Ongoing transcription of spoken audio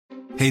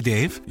Hey,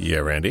 Dave. Yeah,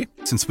 Randy.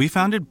 Since we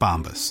founded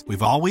Bombas,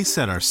 we've always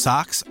said our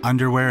socks,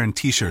 underwear, and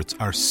T-shirts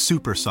are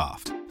super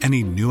soft.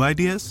 Any new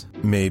ideas?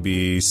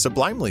 Maybe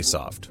sublimely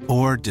soft.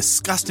 Or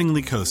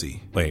disgustingly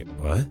cozy. Wait,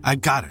 what? I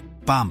got it.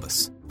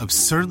 Bombas.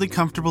 Absurdly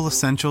comfortable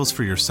essentials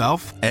for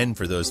yourself and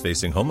for those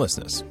facing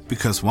homelessness.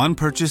 Because one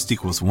purchased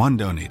equals one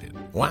donated.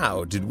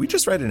 Wow, did we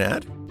just write an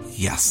ad?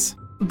 Yes.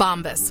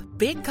 Bombas.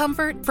 Big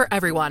comfort for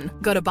everyone.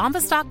 Go to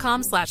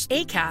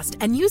bombas.com/ACAST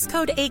and use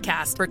code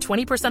ACAST for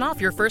 20%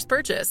 off your first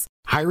purchase.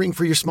 Hiring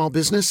for your small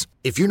business?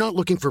 If you're not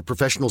looking for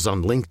professionals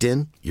on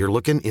LinkedIn, you're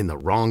looking in the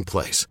wrong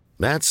place.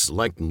 That's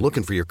like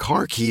looking for your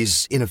car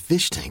keys in a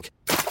fish tank.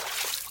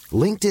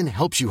 LinkedIn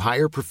helps you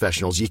hire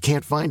professionals you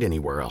can't find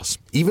anywhere else,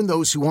 even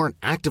those who aren't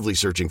actively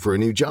searching for a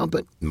new job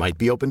but might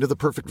be open to the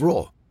perfect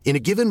role. In a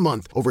given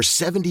month, over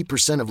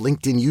 70% of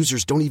LinkedIn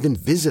users don't even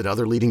visit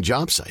other leading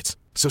job sites.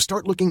 So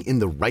start looking in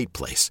the right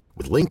place.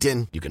 With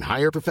LinkedIn, you can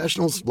hire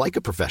professionals like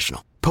a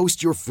professional.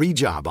 Post your free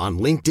job on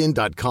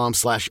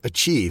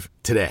linkedin.com/achieve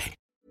today.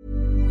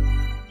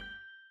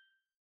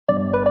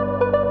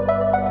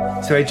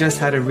 So I just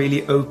had a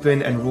really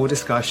open and raw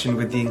discussion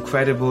with the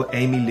incredible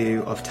Amy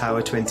Liu of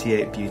Tower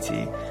 28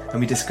 Beauty, and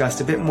we discussed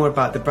a bit more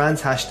about the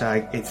brand's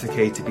hashtag, It's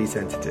Okay to Be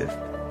Sensitive.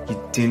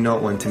 You do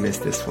not want to miss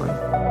this one.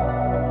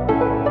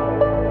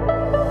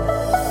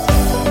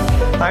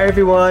 Hi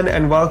everyone,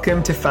 and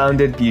welcome to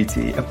Founded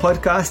Beauty, a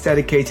podcast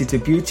dedicated to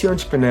beauty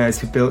entrepreneurs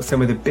who built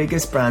some of the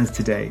biggest brands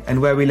today,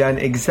 and where we learn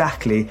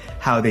exactly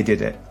how they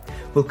did it.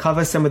 We'll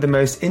cover some of the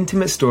most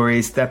intimate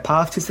stories, their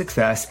path to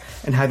success,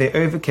 and how they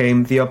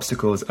overcame the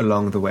obstacles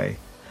along the way.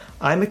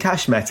 I'm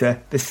Akash Mehta,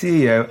 the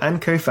CEO and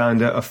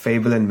co-founder of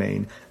Fable &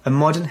 Mane, a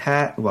modern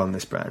hair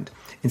wellness brand,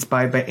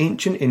 inspired by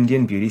ancient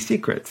Indian beauty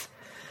secrets.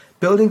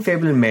 Building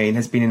Fable & Mane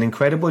has been an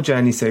incredible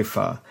journey so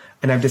far,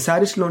 and I've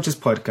decided to launch this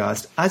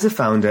podcast as a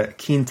founder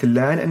keen to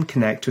learn and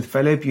connect with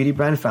fellow beauty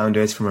brand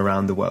founders from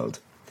around the world.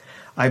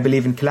 I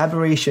believe in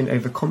collaboration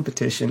over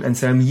competition, and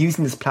so I'm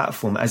using this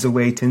platform as a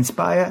way to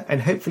inspire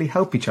and hopefully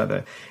help each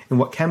other in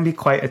what can be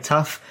quite a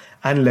tough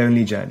and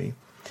lonely journey.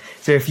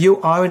 So if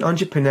you are an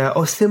entrepreneur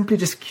or simply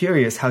just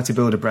curious how to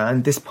build a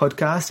brand, this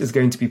podcast is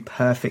going to be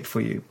perfect for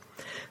you.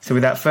 So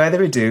without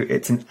further ado,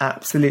 it's an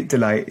absolute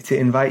delight to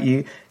invite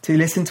you to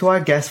listen to our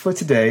guest for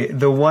today,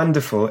 the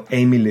wonderful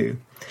Amy Liu.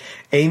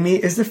 Amy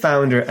is the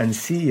founder and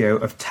CEO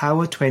of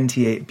Tower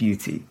 28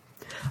 Beauty.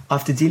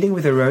 After dealing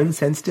with her own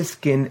sensitive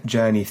skin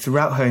journey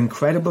throughout her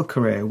incredible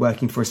career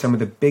working for some of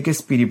the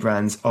biggest beauty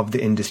brands of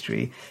the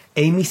industry,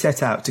 Amy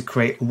set out to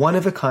create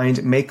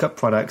one-of-a-kind makeup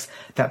products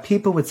that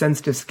people with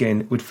sensitive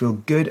skin would feel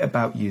good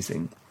about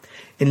using.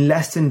 In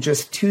less than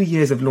just 2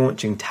 years of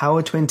launching,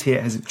 Tower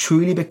 28 has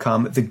truly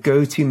become the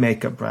go-to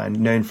makeup brand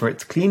known for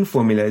its clean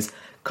formulas,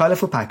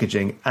 colourful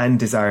packaging, and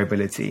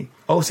desirability.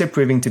 Also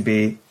proving to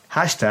be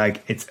hashtag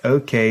It's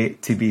Okay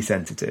to Be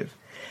Sensitive.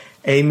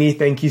 Amy,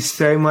 thank you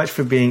so much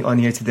for being on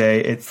here today.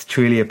 It's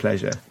truly a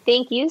pleasure.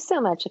 Thank you so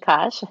much,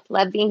 Akash.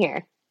 Love being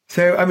here.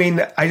 So,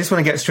 I just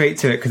want to get straight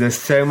to it because there's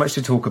so much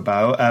to talk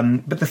about.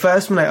 But the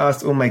first one I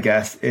asked all my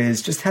guests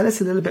is just tell us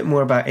a little bit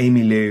more about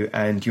Amy Liu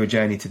and your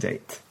journey to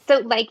date. So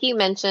like you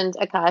mentioned,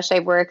 Akash, I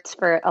worked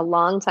for a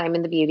long time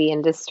in the beauty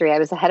industry. I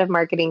was the head of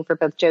marketing for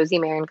both Josie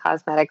Maran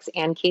Cosmetics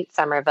and Kate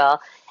Somerville.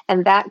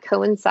 And that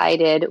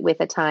coincided with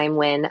a time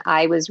when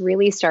I was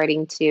really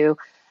starting to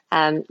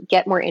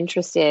get more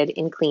interested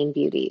in clean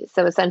beauty.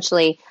 So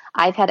essentially,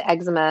 I've had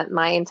eczema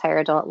my entire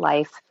adult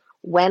life.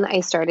 When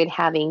I started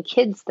having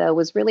kids, though,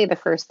 was really the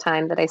first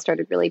time that I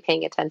started really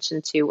paying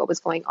attention to what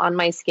was going on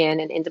my skin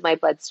and into my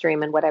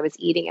bloodstream and what I was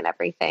eating and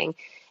everything.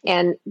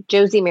 And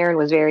Josie Maran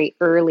was very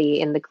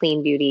early in the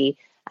clean beauty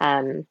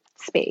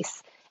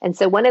space. And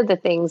so one of the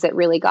things that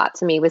really got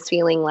to me was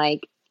feeling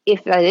like,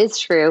 if that is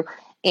true,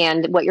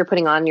 and what you're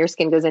putting on your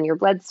skin goes in your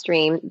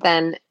bloodstream,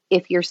 then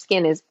if your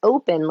skin is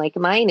open like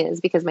mine is,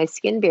 because my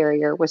skin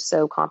barrier was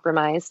so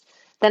compromised,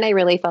 then I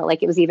really felt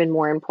like it was even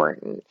more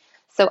important.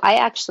 So I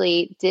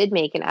actually did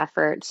make an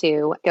effort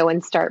to go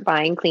and start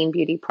buying clean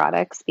beauty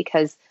products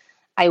because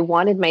I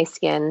wanted my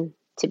skin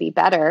to be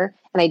better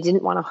and I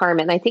didn't want to harm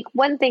it. And I think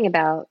one thing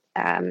about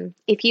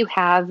if you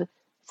have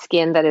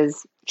skin that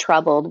is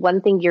troubled,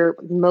 one thing you're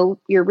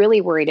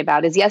really worried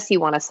about is, yes, you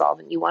want to solve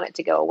it, you want it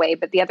to go away,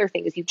 but the other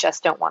thing is you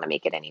just don't want to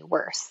make it any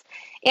worse.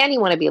 And you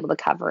want to be able to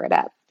cover it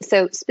up.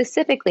 So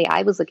specifically,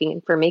 I was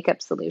looking for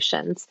makeup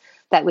solutions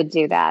that would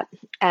do that.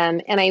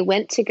 And I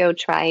went to go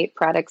try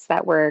products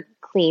that were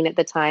clean at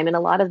the time. And a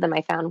lot of them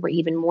I found were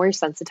even more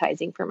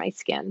sensitizing for my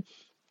skin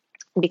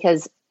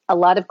because a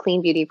lot of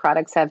clean beauty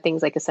products have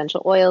things like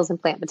essential oils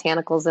and plant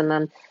botanicals in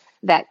them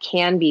that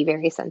can be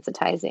very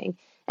sensitizing.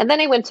 And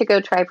then I went to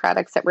go try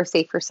products that were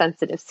safe for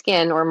sensitive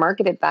skin or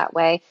marketed that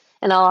way.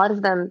 And a lot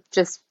of them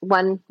just,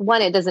 one,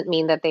 it doesn't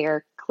mean that they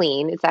are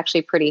clean. It's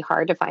actually pretty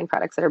hard to find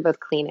products that are both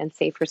clean and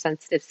safe for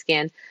sensitive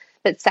skin.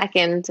 But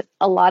second,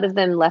 a lot of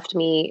them left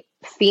me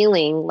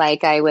feeling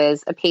like I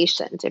was a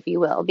patient, if you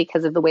will,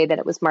 because of the way that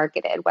it was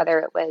marketed, whether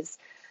it was,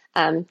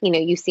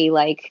 you see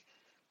like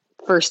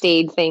first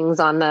aid things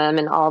on them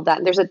and all of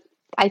that.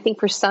 I think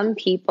for some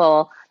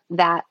people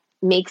that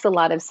makes a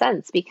lot of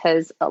sense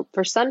because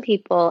for some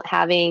people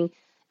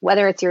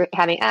whether it's you're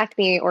having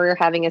acne or you're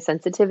having a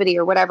sensitivity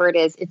or whatever it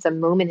is, it's a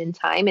moment in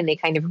time and they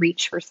kind of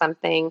reach for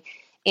something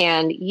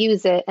and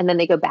use it and then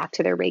they go back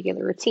to their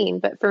regular routine.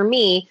 But for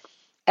me,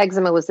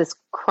 eczema was this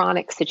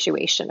chronic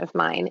situation of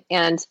mine.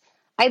 And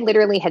I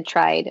literally had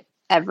tried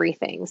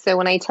everything. So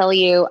when I tell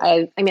you,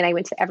 I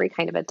went to every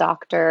kind of a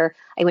doctor.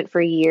 I went for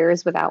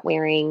years without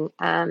wearing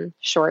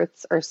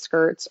shorts or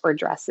skirts or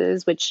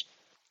dresses, which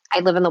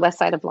I live on the west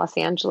side of Los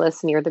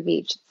Angeles near the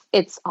beach.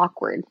 It's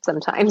awkward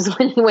sometimes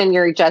when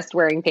you're just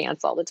wearing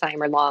pants all the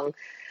time or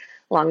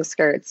long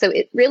skirts. So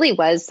it really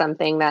was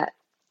something that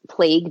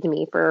plagued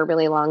me for a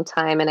really long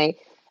time. And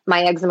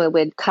my eczema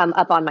would come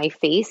up on my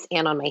face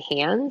and on my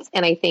hands.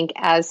 And I think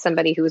as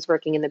somebody who was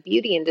working in the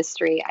beauty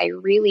industry, I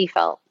really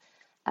felt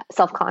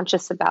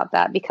self-conscious about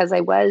that because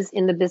I was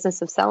in the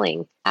business of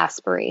selling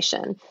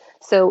aspiration.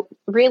 So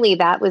really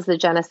that was the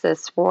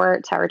genesis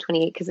for Tower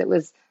 28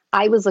 because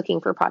I was looking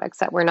for products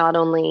that were not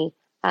only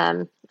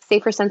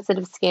safe for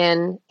sensitive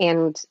skin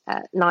and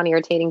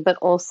non-irritating, but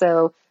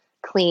also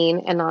clean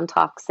and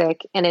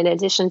non-toxic. And in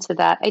addition to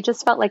that, I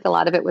just felt like a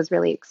lot of it was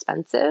really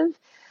expensive.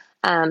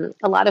 A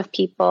lot of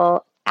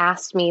people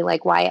asked me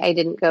like why I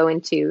didn't go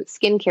into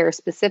skincare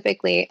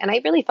specifically. And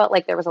I really felt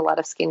like there was a lot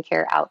of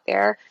skincare out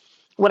there.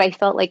 What I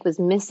felt like was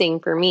missing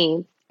for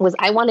me was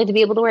I wanted to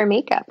be able to wear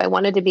makeup. I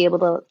wanted to be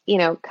able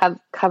to,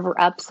 cover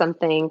up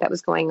something that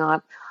was going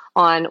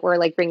on or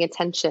like bring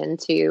attention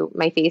to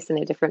my face in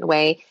a different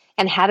way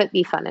and have it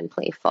be fun and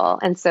playful.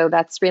 And so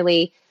that's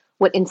really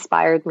what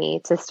inspired me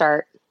to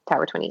start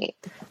Tower 28.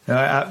 No,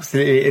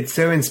 absolutely. It's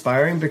so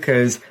inspiring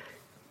because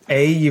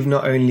you've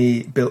not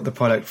only built the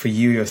product for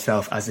you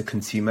yourself as a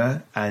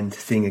consumer and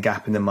seeing a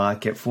gap in the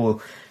market for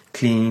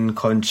clean,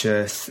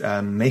 conscious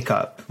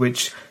makeup,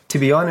 which to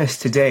be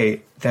honest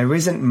today, there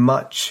isn't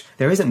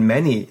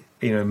many,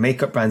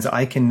 makeup brands that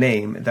I can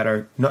name that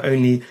are not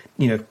only,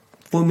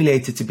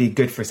 formulated to be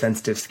good for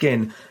sensitive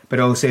skin, but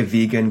also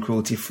vegan,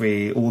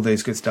 cruelty-free, all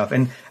those good stuff.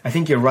 And I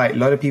think you're right. A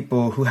lot of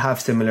people who have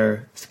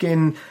similar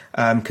skin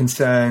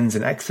concerns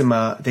and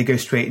eczema, they go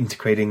straight into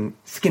creating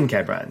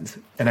skincare brands.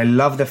 And I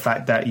love the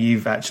fact that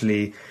you've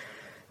actually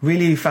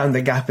really found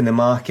the gap in the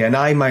market. And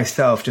I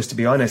myself, just to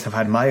be honest, have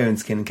had my own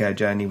skincare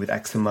journey with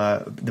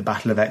eczema, the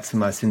battle of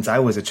eczema since I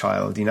was a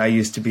child. I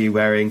used to be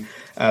wearing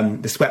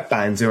the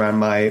sweatbands around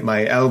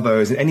my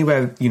elbows and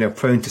anywhere,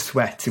 prone to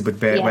sweat,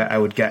 where I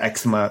would get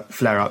eczema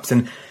flare-ups.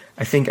 And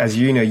I think, as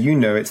you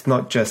know, it's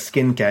not just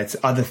skincare, it's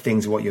other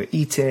things, what you're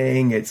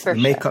eating, it's the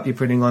makeup you're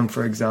putting on,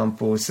 for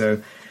example.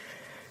 So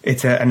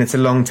it's a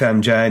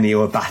long-term journey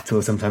or a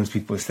battle, sometimes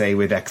people say,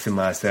 with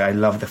eczema. So I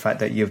love the fact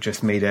that you've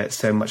just made it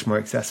so much more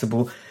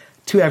accessible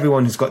to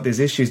everyone who's got these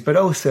issues, but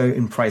also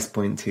in price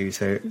point too.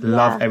 So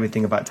love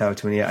everything about Tower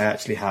 28. I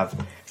actually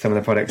have some of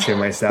the products here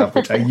myself,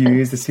 which I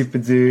use, the Super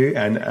Do,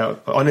 and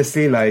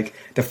honestly, like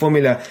the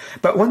formula.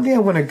 But one thing I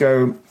want to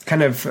go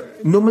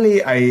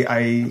normally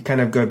I kind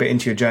of go a bit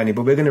into your journey,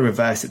 but we're going to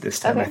reverse it this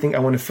time. Okay. I think I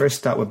want to first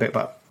start with a bit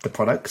about the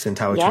products in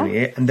Tower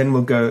 28, and then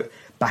we'll go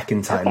back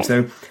in time. Okay.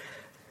 So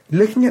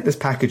looking at this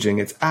packaging,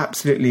 it's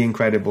absolutely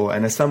incredible.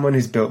 And as someone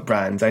who's built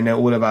brands, I know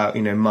all about,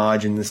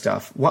 margins and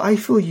stuff. What I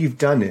feel you've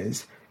done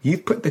is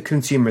you've put the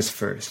consumers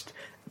first,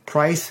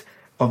 price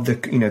of the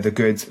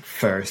goods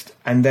first,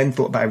 and then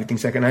thought about everything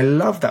second. I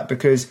love that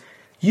because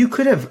you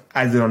could have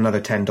added on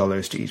another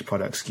 $10 to each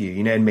product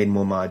SKU, and made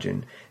more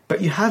margin,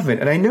 but you haven't.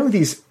 And I know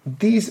these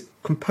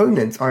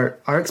components are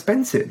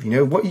expensive.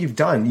 What you've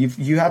done,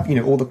 you have,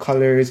 all the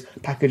colors,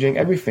 packaging,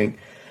 everything.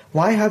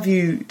 Why have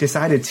you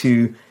decided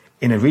to,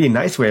 in a really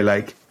nice way,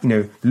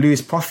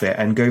 lose profit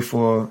and go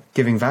for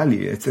giving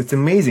value? It's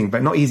amazing,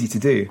 but not easy to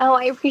do. Oh,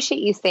 I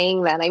appreciate you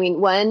saying that. I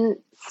mean, one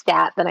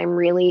stat that I'm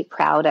really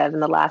proud of in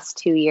the last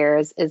 2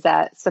 years is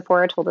that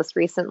Sephora told us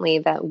recently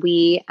that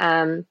we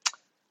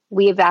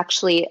have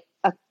actually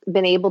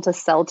been able to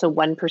sell to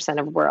 1%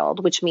 of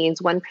world, which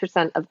means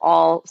 1% of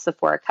all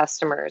Sephora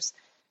customers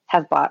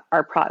have bought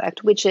our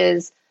product, which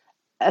is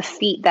a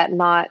feat that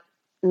not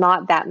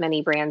that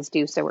many brands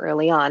do so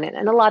early on.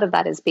 And a lot of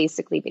that is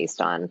basically based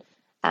on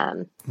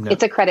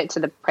it's a credit to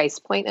the price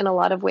point in a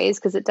lot of ways,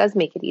 because it does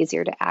make it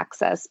easier to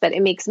access. But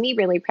it makes me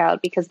really proud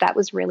because that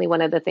was really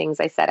one of the things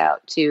I set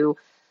out to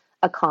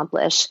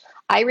accomplish.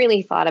 I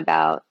really thought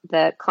about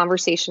the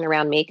conversation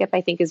around makeup,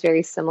 I think is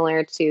very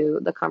similar to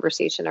the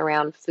conversation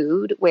around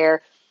food,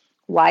 where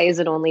why is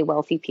it only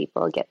wealthy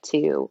people get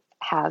to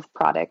have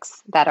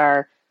products that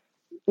are,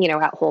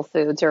 at Whole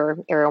Foods or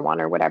Erewhon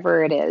or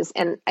whatever it is.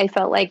 And I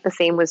felt like the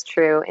same was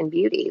true in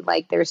beauty.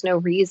 Like there's no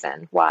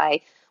reason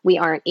why we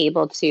aren't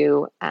able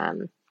to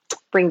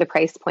bring the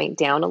price point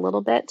down a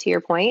little bit, to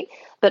your point.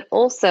 But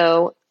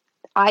also,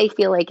 I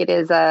feel like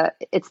it's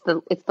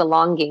the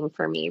long game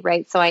for me,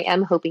 right? So I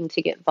am hoping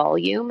to get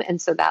volume,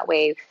 and so that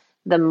way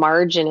the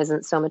margin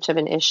isn't so much of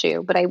an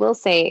issue. But I will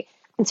say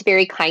it's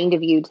very kind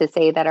of you to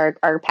say that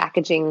our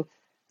packaging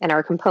and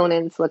our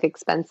components look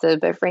expensive,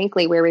 but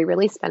frankly, where we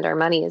really spend our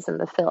money is in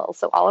the fill.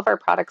 So all of our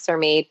products are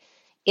made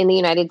in the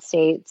United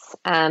States.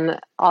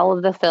 All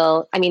of the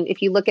fill, I mean,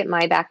 if you look at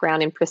my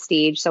background in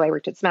prestige, so I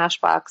worked at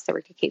Smashbox, I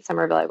worked at Kate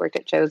Somerville, I worked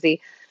at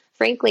Josie.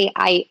 Frankly,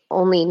 I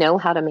only know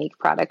how to make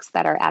products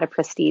that are at a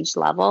prestige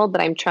level,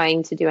 but I'm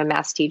trying to do a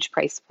masstige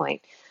price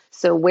point.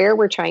 So where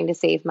we're trying to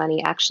save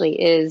money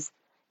actually is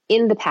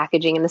in the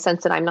packaging, in the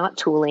sense that I'm not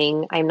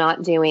tooling. I'm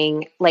not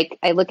doing, like,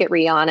 I look at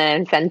Rihanna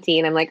and Fenty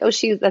and I'm like, oh,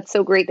 that's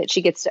so great that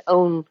she gets to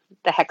own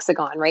the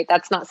hexagon, right?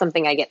 That's not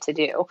something I get to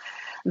do.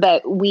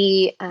 But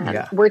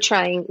we're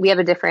trying, we have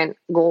a different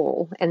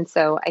goal. And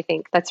so I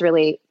think that's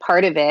really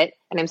part of it.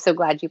 And I'm so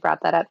glad you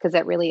brought that up, because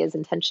that really is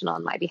intentional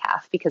on my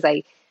behalf, because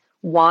I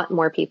want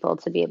more people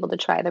to be able to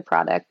try the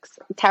products.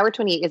 Tower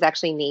 28 is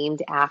actually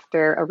named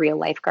after a real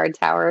lifeguard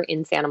tower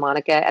in Santa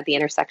Monica, at the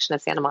intersection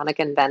of Santa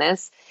Monica and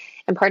Venice.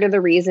 And part of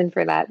the reason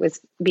for that was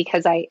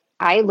because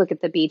I look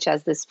at the beach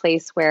as this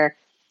place where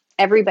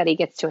everybody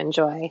gets to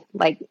enjoy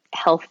like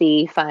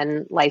healthy,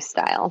 fun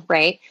lifestyle,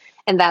 right?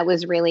 And that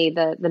was really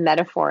the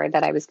metaphor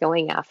that I was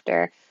going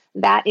after.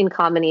 That in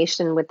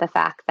combination with the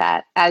fact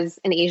that as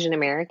an Asian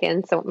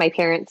American, so my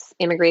parents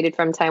immigrated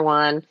from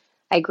Taiwan.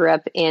 I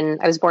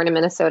was born in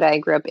Minnesota. I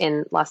grew up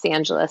in Los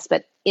Angeles,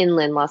 but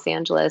inland Los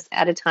Angeles,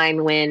 at a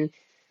time when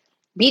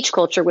beach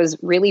culture was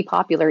really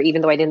popular,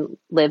 even though I didn't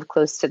live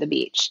close to the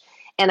beach.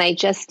 And I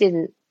just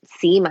didn't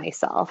see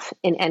myself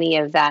in any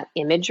of that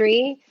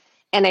imagery.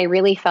 And I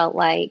really felt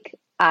like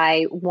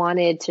I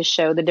wanted to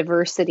show the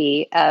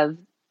diversity of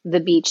the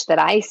beach that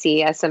I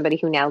see as somebody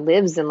who now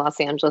lives in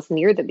Los Angeles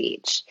near the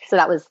beach. So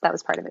that was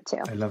part of it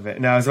too. I love it.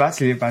 Now, I was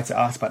actually about to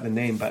ask about the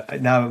name,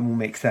 but now it will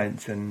make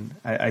sense. And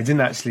I didn't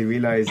actually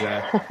realize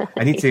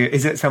I need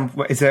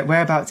to,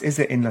 whereabouts is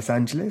it in Los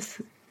Angeles?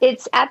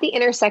 It's at the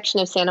intersection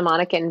of Santa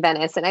Monica and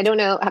Venice. And I don't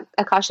know,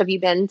 Akash, have you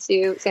been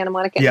to Santa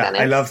Monica and Venice?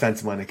 Yeah, I love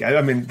Santa Monica.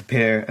 I mean, the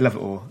pier, I love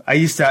it all. I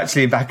used to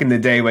actually, back in the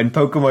day when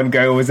Pokemon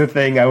Go was a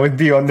thing, I would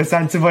be on the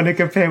Santa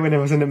Monica pier when I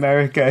was in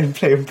America and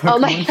play with Pokemon. Oh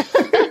my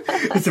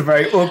It's a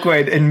very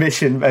awkward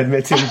admitting, but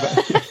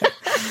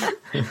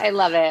I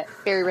love it.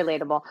 Very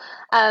relatable.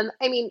 I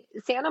mean,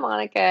 Santa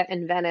Monica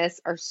and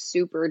Venice are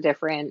super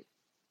different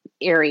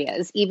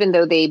areas, even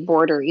though they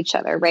border each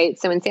other, right?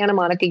 So in Santa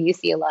Monica, you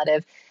see a lot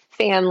of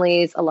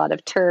families, a lot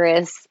of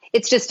tourists.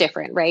 It's just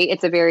different, right?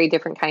 It's a very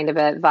different kind of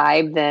a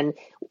vibe than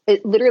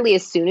literally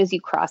as soon as you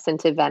cross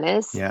into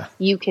Venice,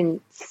 you can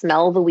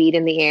smell the weed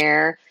in the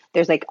air.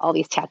 There's like all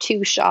these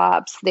tattoo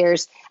shops.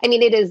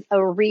 It is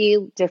a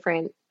real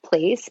different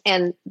place.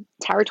 And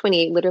Tower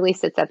 28 literally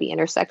sits at the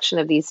intersection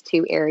of these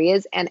two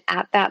areas. And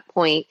at that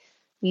point,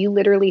 you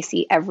literally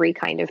see every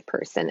kind of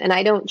person. And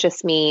I don't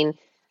just mean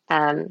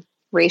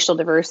racial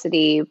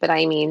diversity, but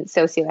I mean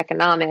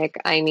socioeconomic.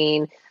 I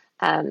mean,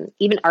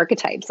 even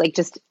archetypes, like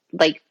just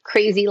like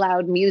crazy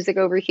loud music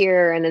over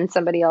here, and then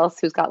somebody else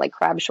who's got like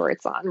crab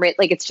shorts on, right?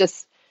 Like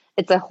it's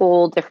a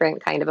whole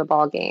different kind of a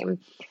ball game.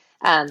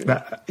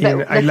 The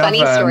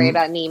funny story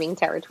about naming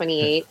Tower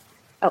 28.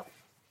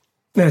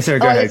 No, sorry,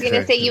 go ahead. I was going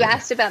to say, you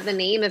asked about the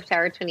name of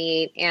Tower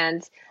 28,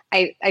 and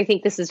I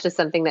think this is just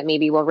something that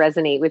maybe will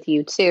resonate with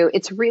you too.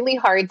 It's really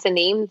hard to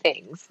name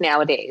things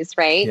nowadays,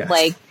 right? Yes.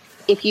 Like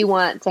if you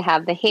want to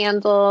have the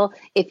handle,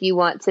 if you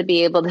want to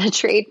be able to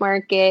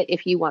trademark it,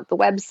 if you want the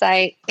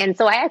website. And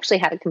so I actually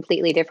had a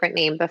completely different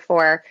name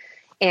before,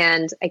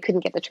 and I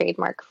couldn't get the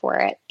trademark for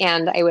it.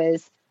 And I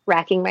was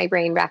racking my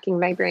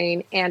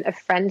brain. And a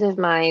friend of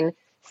mine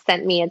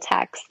sent me a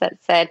text that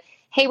said,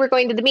 hey, we're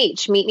going to the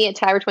beach. Meet me at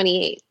Tower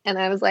 28. And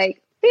I was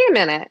like, wait a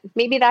minute,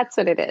 maybe that's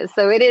what it is.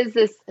 So it is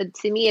this,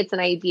 to me, it's an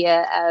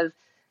idea of,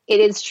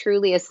 it is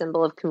truly a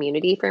symbol of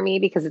community for me,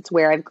 because it's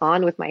where I've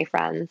gone with my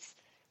friends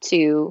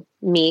to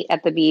meet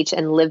at the beach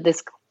and live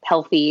this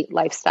healthy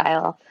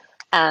lifestyle.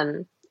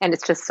 And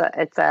it's just,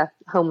 it's a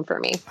home for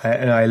me.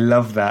 I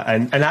love that.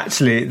 And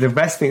actually the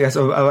best thing, that's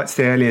what I was to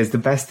say earlier, is the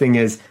best thing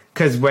is,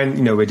 because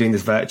when, we're doing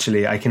this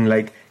virtually, I can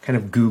like kind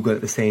of Google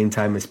at the same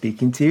time as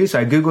speaking to you. So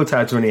I Googled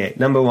Tower 28.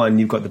 Number one,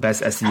 you've got the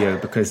best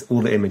SEO because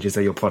all the images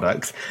are your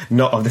products,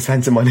 not of the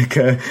Santa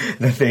Monica,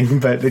 the thing,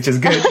 but which is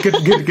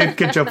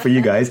good job for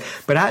you guys.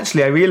 But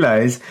actually I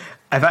realized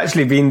I've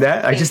actually been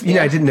there. I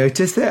didn't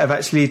notice it. I've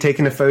actually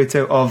taken a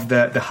photo of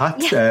the hut,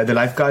 the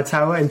lifeguard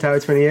tower in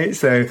Tower 28.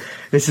 So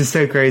this is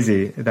so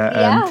crazy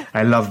that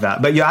I love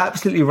that. But you're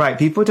absolutely right.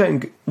 People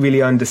don't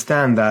really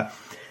understand that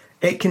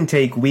it can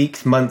take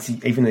weeks, months,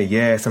 even a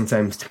year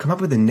sometimes to come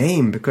up with a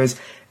name, because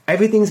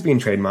everything's been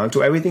trademarked,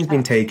 or everything's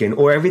been taken,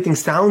 or everything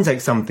sounds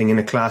like something in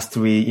a class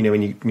 3,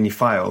 when you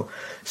file.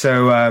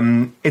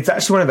 So it's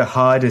actually one of the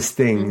hardest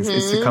things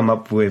is to come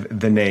up with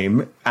the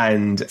name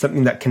and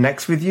something that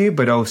connects with you,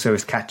 but also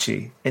is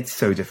catchy. It's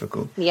so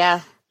difficult.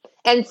 Yeah.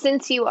 And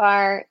since you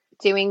are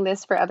doing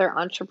this for other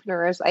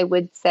entrepreneurs, I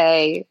would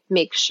say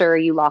make sure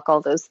you lock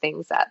all those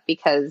things up,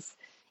 because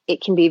it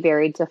can be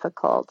very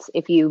difficult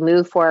if you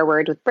move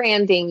forward with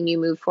branding, you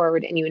move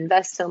forward and you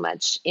invest so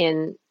much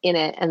in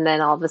it, and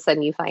then all of a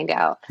sudden you find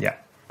out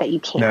that you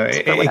can't. No,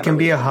 it can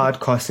be a hard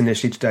cost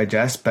initially to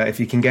digest, but if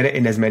you can get it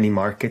in as many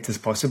markets as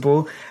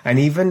possible, and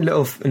even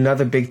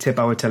another big tip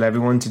I would tell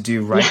everyone to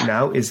do right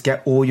now is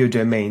get all your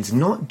domains,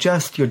 not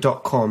just your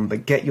 .com,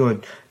 but get your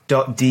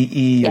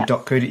 .de or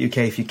 .co.uk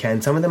if you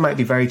can. Some of them might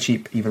be very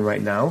cheap even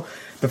right now,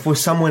 before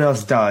someone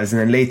else does, and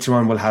then later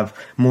on we'll have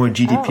more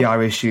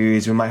GDPR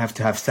issues. We might have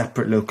to have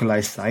separate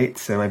localized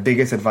sites. So my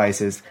biggest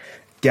advice is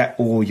get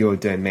all your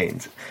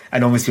domains,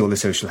 and obviously all the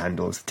social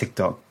handles,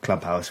 TikTok,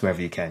 Clubhouse,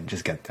 wherever you can,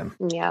 just get them.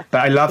 Yeah.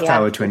 But I love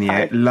Tower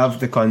 28, love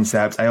the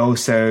concept. I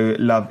also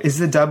love, is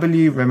the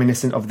W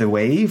reminiscent of the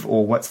wave,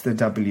 or what's the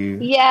W?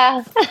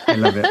 Yeah. I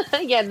love it.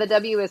 Yeah, the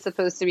W is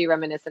supposed to be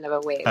reminiscent of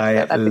a wave.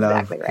 That's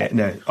love exactly right. it.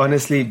 No,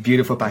 honestly,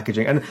 beautiful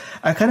packaging. And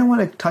I kind of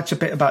want to touch a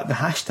bit about the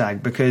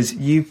hashtag, because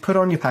you put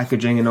on your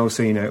packaging and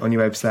also, on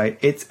your website,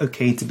 it's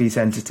okay to be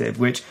sensitive,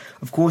 which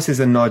of course is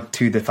a nod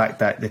to the fact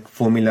that the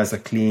formulas are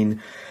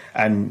clean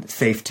and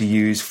safe to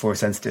use for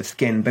sensitive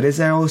skin. But is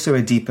there also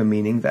a deeper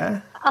meaning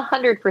there?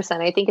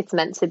 100%. I think it's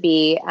meant to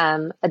be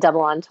a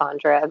double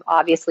entendre of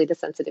obviously the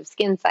sensitive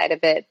skin side of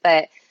it.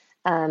 But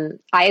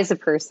I, as a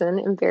person,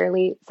 am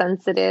fairly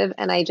sensitive,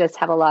 and I just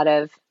have a lot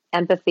of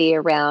empathy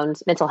around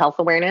mental health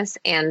awareness.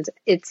 And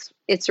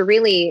it's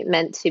really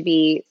meant to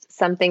be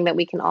something that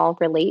we can all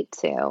relate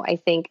to. I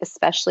think,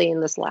 especially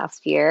in this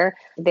last year,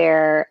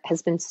 there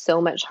has been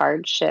so much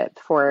hardship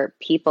for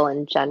people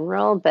in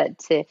general, but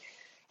to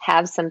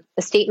have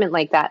a statement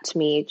like that, to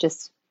me,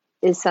 just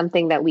is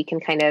something that we can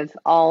kind of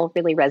all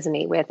really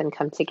resonate with and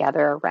come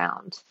together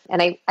around.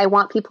 And I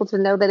want people to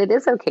know that it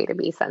is okay to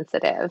be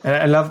sensitive. And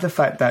I love the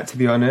fact that, to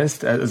be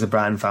honest, as a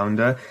brand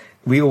founder,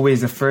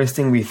 the first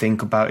thing we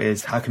think about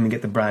is how can we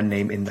get the brand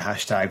name in the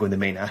hashtag or the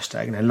main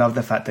hashtag. And I love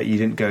the fact that you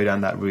didn't go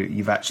down that route.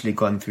 You've actually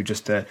gone through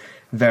just a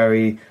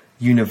very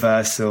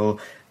universal,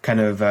 kind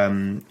of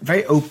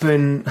very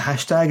open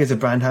hashtag as a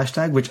brand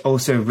hashtag, which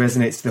also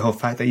resonates to the whole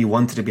fact that you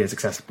wanted to be as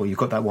accessible. You've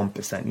got that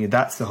 1%.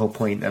 That's the whole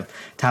point of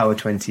Tower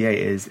 28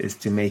 is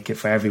to make it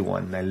for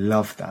everyone. And I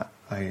love that.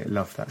 I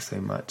love that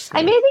so much. So.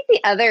 I mean, I think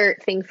the other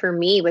thing for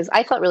me was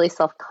I felt really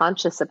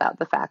self-conscious about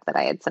the fact that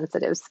I had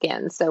sensitive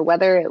skin. So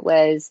whether it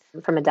was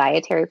from a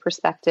dietary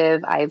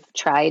perspective, I've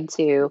tried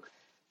to,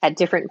 at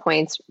different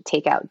points,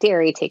 take out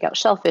dairy, take out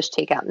shellfish,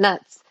 take out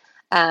nuts.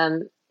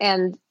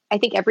 And I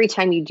think every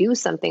time you do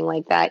something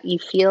like that, you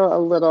feel a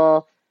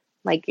little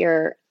like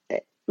you're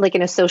like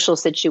in a social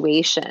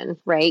situation,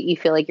 right? You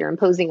feel like you're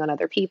imposing on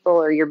other people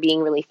or you're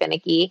being really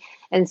finicky.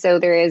 And so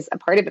there is a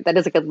part of it that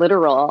is like a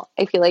literal,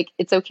 I feel like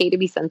it's okay to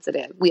be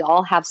sensitive. We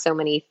all have so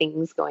many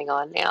things going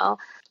on now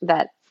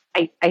that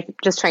I'm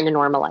just trying to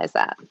normalize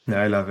that. No,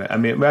 I love it. I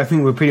mean, I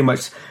think we're pretty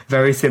much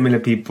very similar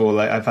people.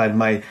 Like I've had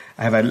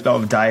a lot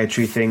of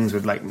dietary things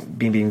with like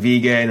being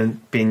vegan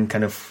and being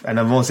and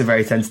I'm also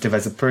very sensitive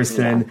as a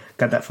person. Yeah.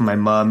 Got that from my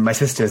mum. My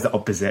sister is the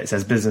opposite. So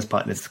as business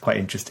partners, it's quite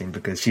interesting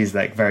because she's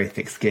like very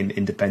thick-skinned,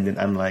 independent.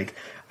 I'm like,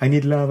 I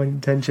need love, I need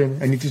attention,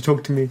 I need to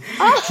talk to me.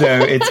 So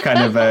it's kind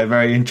of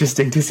very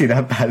interesting to see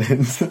that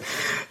balance. So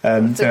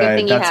that's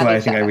why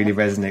I think I really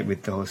resonate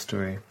with the whole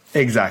story.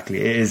 Exactly.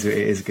 It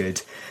is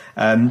good.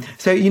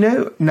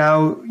 So,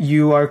 now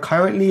you are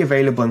currently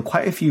available in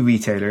quite a few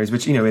retailers,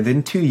 which,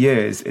 within 2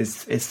 years,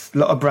 it's a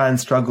lot of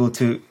brands struggle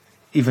to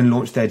even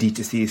launch their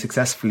D2C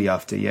successfully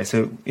after a year.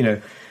 So,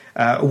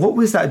 what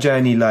was that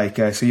journey like?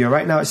 So you're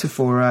right now at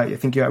Sephora. I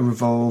think you're at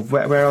Revolve.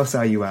 Where else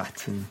are you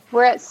at?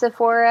 We're at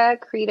Sephora,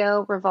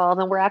 Credo, Revolve,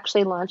 and we're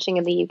actually launching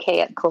in the UK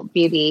at Cult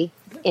Beauty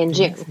in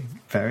June.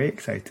 Very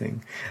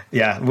exciting.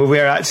 Yeah, well,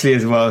 we're actually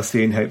as well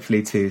soon,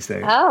 hopefully too.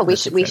 So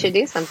we should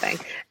do something.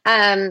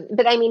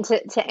 But I mean,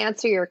 to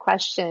answer your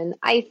question,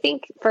 I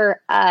think for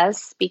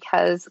us,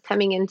 because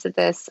coming into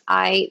this,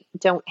 I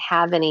don't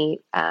have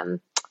any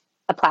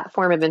a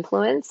platform of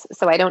influence.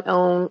 So I don't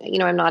own,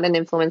 I'm not an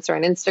influencer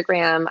on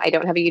Instagram. I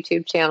don't have a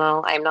YouTube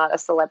channel. I'm not a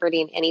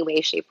celebrity in any way,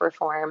 shape, or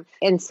form.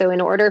 And so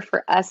in order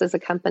for us as a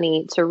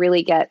company to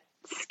really get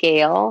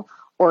scale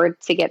or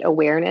to get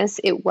awareness,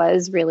 it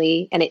was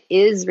really, and it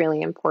is really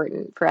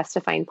important for us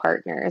to find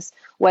partners,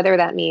 whether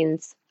that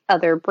means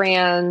other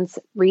brands,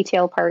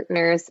 retail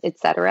partners, et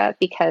cetera,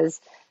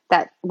 because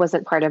that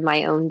wasn't part of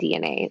my own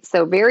DNA.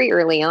 So very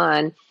early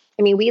on,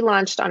 we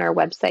launched on our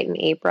website in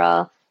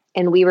April,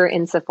 and we were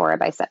in Sephora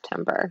by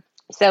September.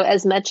 So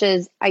as much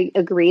as I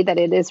agree that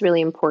it is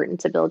really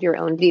important to build your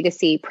own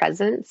D2C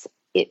presence,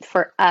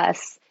 for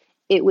us,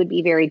 it would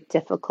be very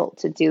difficult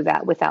to do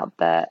that without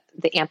the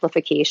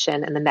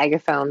amplification and the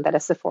megaphone that a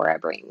Sephora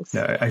brings.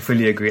 No, I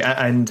fully agree.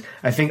 And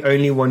I think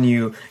only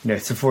when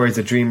Sephora is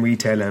a dream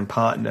retailer and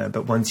partner,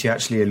 but once you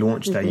actually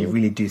launch that, you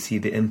really do see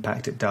the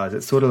impact it does.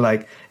 It's sort of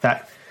like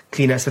that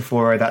Clean at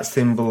Sephora, that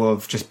symbol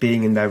of just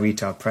being in their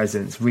retail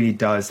presence really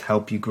does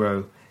help you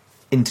grow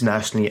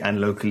internationally and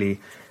locally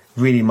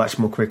really much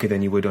more quicker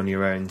than you would on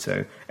your own.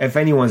 So if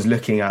anyone's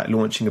looking at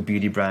launching a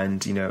beauty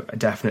brand,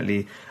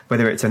 definitely,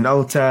 whether it's an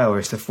Ulta or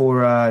a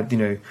Sephora,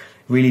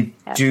 really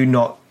do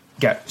not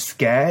get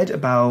scared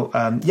about,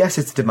 yes,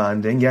 it's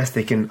demanding. Yes,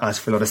 they can ask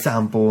for a lot of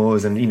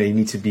samples and, you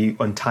need to be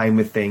on time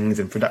with things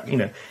and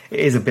it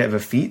is a bit of a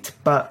feat,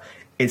 but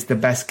it's the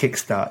best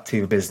kickstart to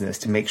your business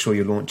to make sure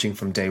you're launching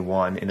from day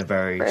one in a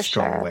very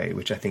strong way,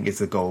 which I think is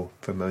the goal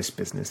for most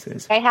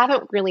businesses. I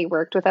haven't really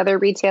worked with other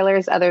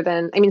retailers other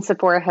than, I mean,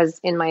 Sephora has,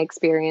 in my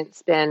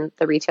experience, been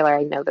the retailer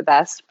I know the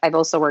best. I've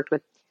also worked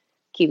with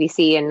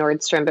QVC and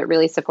Nordstrom, but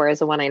really Sephora is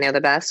the one I know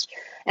the best.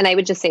 And I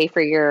would just say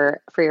for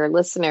your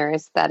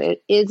listeners that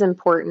it is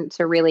important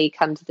to really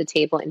come to the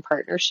table in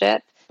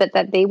partnership, but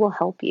that they will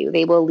help you,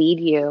 they will lead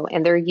you,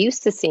 and they're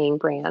used to seeing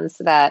brands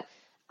that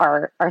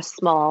are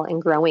small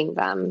and growing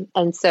them.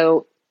 And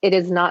so it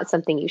is not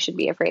something you should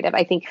be afraid of.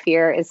 I think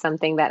fear is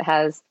something that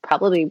has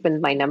probably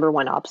been my number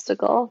one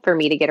obstacle for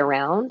me to get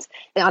around.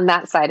 And on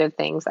that side of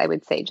things, I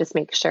would say just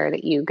make sure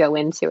that you go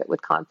into it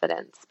with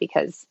confidence,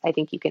 because I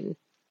think you can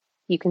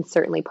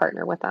certainly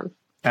partner with them.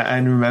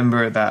 And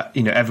remember that,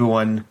 you know,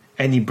 everyone,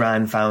 any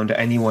brand founder,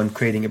 anyone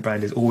creating a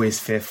brand is always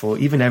fearful,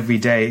 even every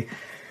day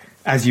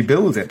as you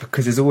build it,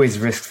 because there's always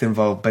risks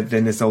involved, but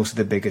then there's also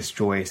the biggest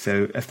joy.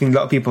 So I think a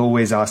lot of people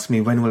always ask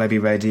me, when will I be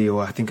ready?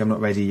 Or I think I'm not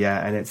ready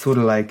yet. And it's sort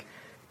of like,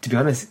 to be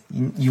honest,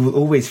 you will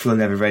always feel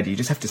never ready. You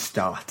just have to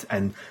start,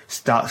 and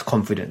start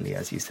confidently,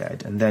 as you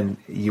said, and then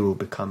you will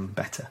become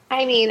better.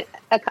 I mean,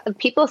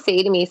 people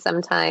say to me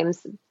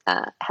sometimes,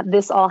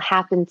 this all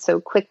happened so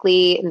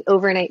quickly, an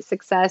overnight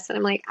success. And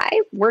I'm like,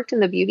 I worked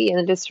in the beauty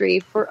industry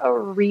for a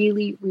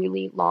really,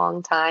 really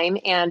long time.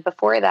 And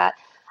before that,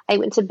 I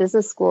went to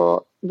business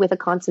school with a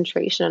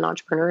concentration in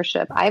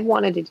entrepreneurship. I've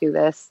wanted to do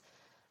this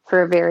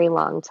for a very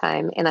long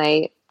time. And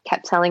I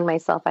kept telling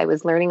myself I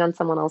was learning on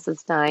someone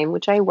else's dime,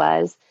 which I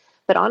was.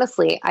 But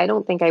honestly, I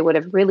don't think I would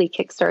have really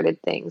kickstarted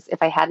things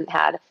if I hadn't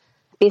had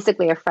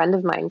basically a friend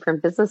of mine from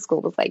business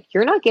school was like,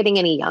 you're not getting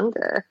any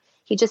younger.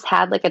 He just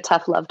had like a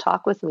tough love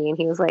talk with me. And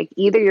he was like,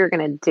 either you're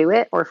going to do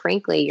it or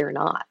frankly, you're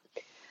not.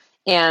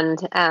 And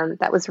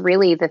that was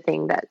really the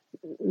thing that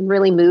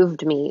really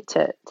moved me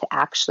to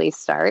actually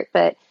start.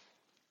 But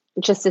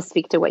just to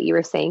speak to what you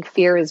were saying,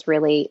 fear is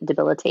really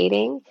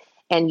debilitating.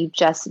 And you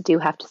just do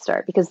have to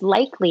start, because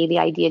likely the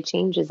idea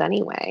changes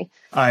anyway.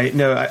 I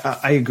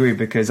agree,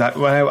 because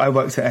I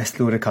worked at Estée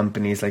Lauder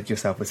companies like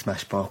yourself with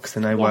Smashbox,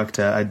 and I worked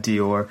at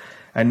Dior.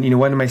 And, you know,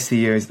 one of my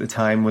CEOs at the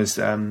time was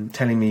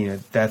telling me, you know,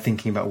 they're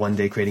thinking about one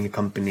day creating a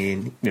company,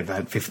 and, you know, they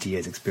had 50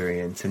 years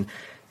experience, and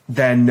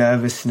their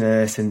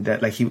nervousness, and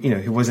that, like, he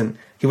wasn't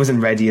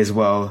ready as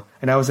well.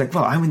 And I was like,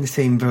 well, I'm in the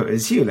same boat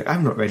as you. Like,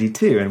 I'm not ready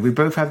too. And we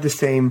both have the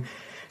same.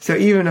 So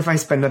even if I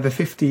spend another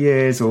 50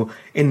 years or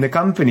in the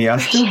company, I'll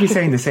still be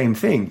saying the same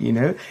thing, you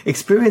know?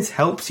 Experience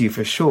helps you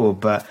for sure,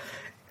 but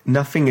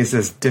nothing is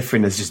as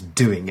different as just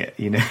doing it,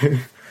 you know?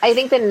 I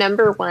think the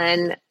number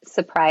one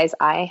surprise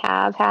I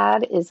have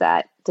had is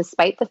that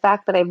despite the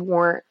fact that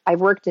I've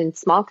worked in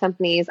small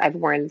companies, I've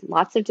worn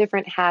lots of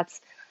different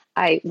hats,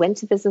 I went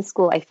to business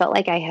school, I felt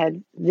like I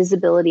had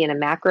visibility in a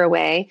macro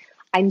way,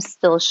 I'm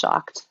still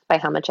shocked by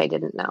how much I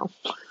didn't know.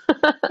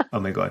 Oh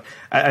my God.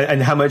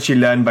 And how much you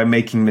learn by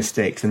making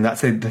mistakes. And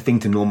that's the thing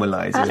to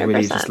normalize. It's 100%.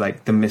 Really just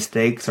like the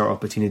mistakes are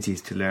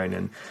opportunities to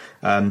learn.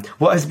 And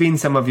what has been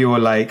some of your,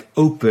 like,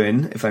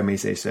 open, if I may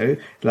say so,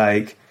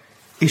 like,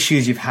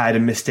 issues you've had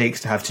and mistakes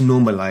to have to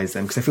normalize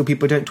them? Because I feel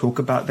people don't talk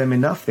about them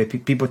enough.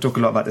 People talk a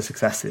lot about the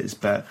successes,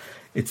 but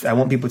I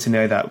want people to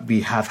know that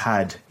we have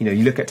had, you know,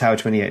 you look at Tower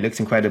 28, it looks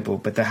incredible,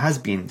 but there has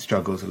been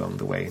struggles along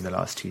the way in the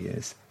last 2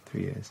 years.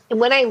 3 years. And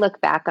when I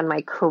look back on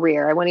my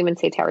career, I won't even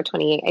say Tower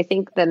 28. I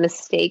think the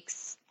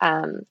mistakes,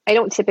 I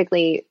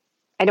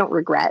don't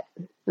regret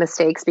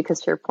mistakes,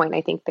 because to your point,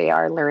 I think they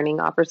are learning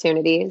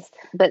opportunities.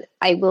 But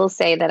I will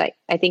say that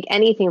I think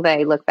anything that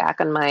I look back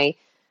on my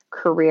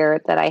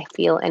career that I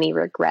feel any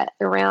regret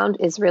around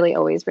is really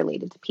always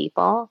related to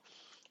people.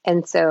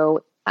 And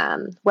so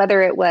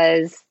whether it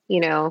was, you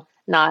know,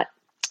 not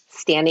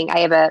standing,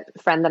 I have a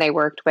friend that I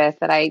worked with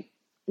that I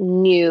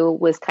knew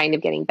was kind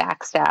of getting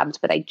backstabbed,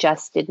 but I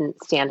just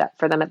didn't stand up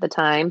for them at the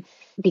time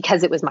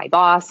because it was my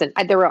boss, and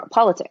there were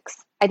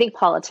politics. I think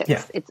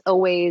politics, it's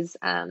always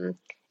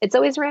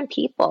around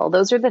people.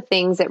 Those are the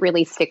things that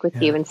really stick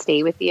with you and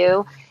stay with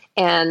you.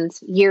 And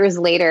years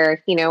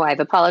later, you know,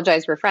 I've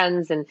apologized, we're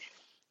friends, and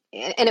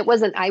I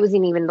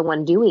wasn't even the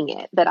one doing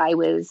it, but I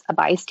was a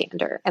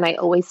bystander, and I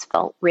always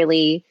felt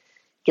really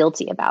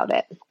guilty about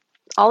it.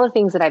 All the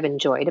things that I've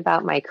enjoyed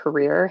about my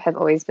career have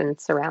always been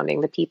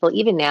surrounding the people.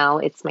 Even now,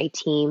 it's my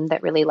team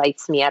that really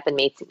lights me up and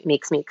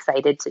makes me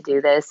excited to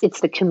do this.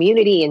 It's the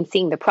community and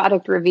seeing the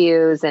product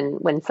reviews. And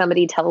when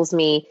somebody tells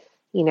me,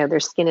 you know, their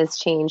skin has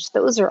changed,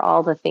 those are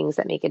all the things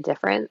that make a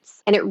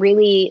difference. And it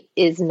really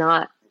is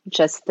not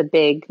just the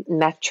big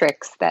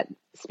metrics that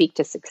speak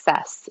to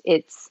success.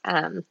 It's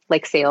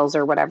like sales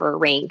or whatever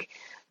rank.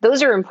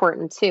 Those are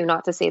important too,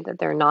 not to say that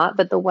they're not,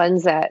 but the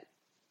ones that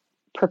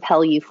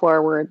propel you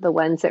forward, the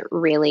ones that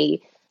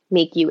really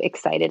make you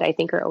excited, I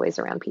think, are always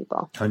around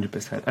people.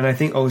 100%. And I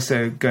think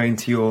also going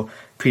to your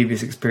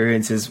previous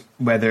experiences,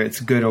 whether it's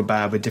good or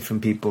bad with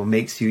different people,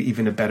 makes you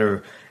even a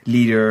better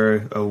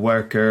leader, a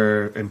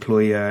worker,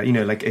 employer.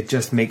 Like it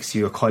just makes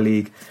you a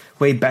colleague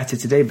way better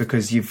today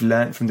because you've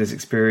learned from those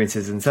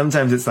experiences. And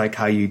sometimes it's like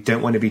how you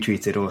don't want to be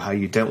treated or how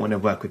you don't want to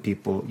work with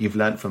people. You've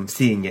learned from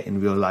seeing it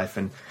in real life.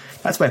 And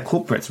that's why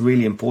corporate's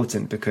really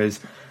important, because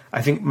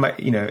I think,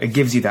 it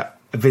gives you that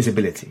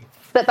visibility.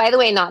 But by the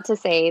way, not to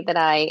say that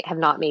I have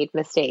not made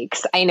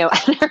mistakes. I know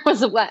there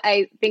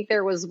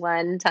was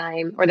one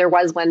time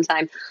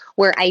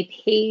where I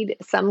paid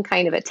some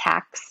kind of a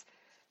tax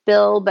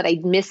bill, but I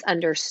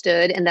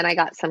misunderstood. And then I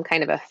got some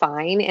kind of a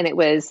fine, and it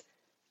was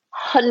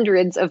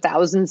hundreds of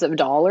thousands of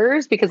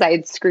dollars because I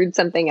had screwed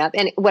something up,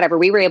 and whatever,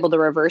 we were able to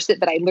reverse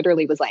it. But I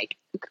literally was like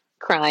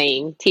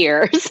crying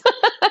tears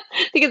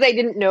because I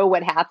didn't know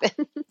what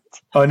happened.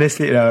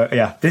 Honestly,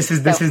 this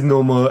is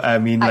normal. I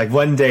mean, like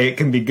one day it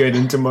can be good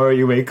and tomorrow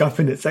you wake up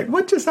and it's like,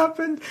 what just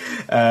happened?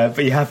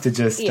 But you have to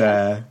just,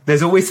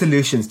 there's always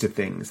solutions to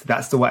things.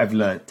 That's what I've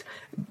learned.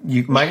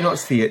 You might not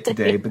see it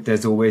today, but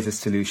there's always a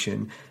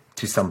solution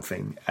to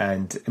something,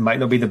 and it might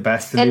not be the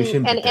best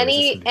solution. And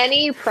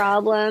any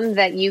problem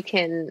that you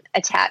can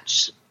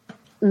attach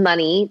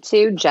money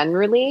to,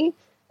 generally,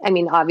 I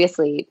mean,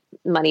 obviously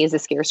money is a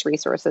scarce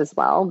resource as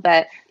well,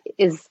 but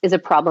is a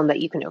problem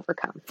that you can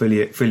overcome.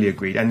 Fully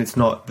agreed. And it's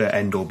not the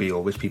end all be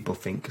all, which people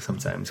think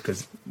sometimes,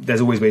 because there's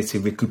always ways to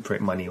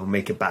recuperate money or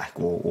make it back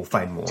or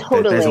find more.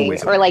 Totally. There's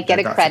always or like get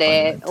a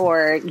credit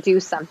or do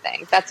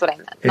something. That's what I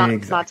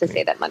meant. Not to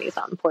say that money is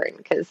not important,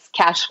 because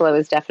cash flow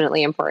is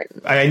definitely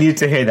important. I needed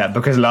to hear that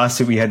because last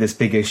week we had this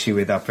big issue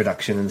with our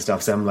production and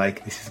stuff. So I'm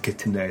like, this is good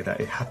to know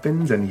that it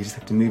happens and you just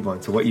have to move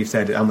on. So what you've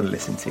said, I'm going to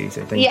listen to.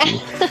 So thank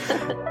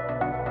you.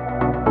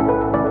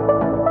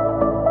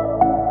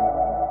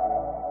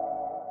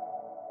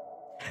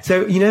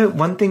 So,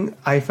 one thing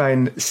I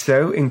find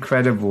so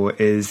incredible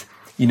is,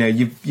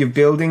 you're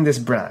building this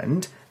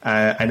brand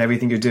and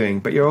everything you're doing,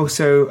 but you're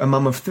also a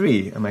mum of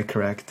 3. Am I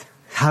correct?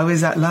 How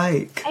is that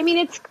like? I mean,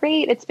 it's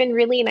great. It's been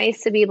really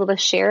nice to be able to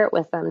share it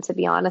with them, to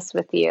be honest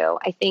with you.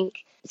 I think,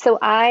 so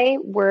I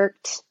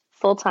worked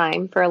full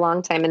time for a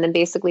long time. And then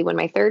basically when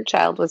my 3rd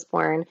child was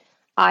born,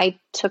 I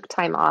took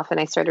time off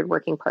and I started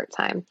working part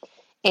time.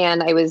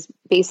 And I was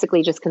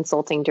basically just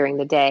consulting during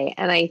the day.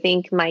 And I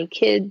think my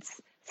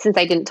kids, since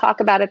I didn't talk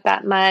about it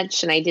that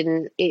much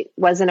and it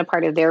wasn't a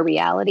part of their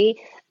reality,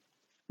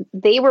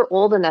 they were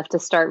old enough to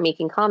start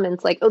making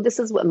comments like, oh, this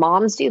is what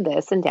moms do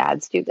this and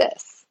dads do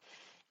this,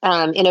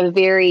 in a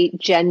very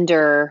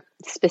gender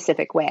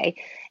specific way.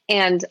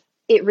 And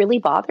it really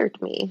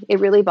bothered me. It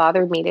really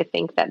bothered me to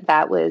think that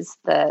that was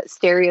the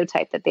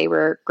stereotype that they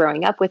were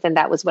growing up with. And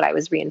that was what I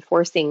was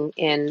reinforcing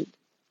in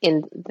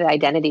the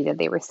identity that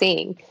they were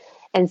seeing.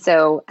 And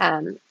so,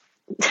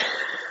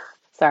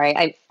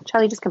 sorry,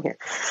 Charlie, just come here.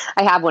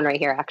 I have one right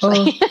here,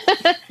 actually.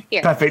 Oh,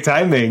 here. Perfect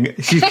timing.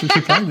 She's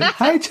timing.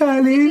 Hi,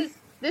 Charlie.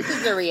 This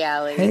is the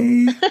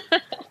reality.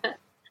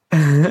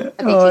 Hey.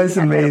 Oh, it's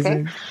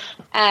amazing.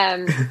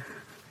 Okay?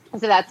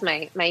 So that's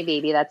my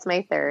baby. That's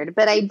my 3rd.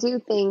 But I do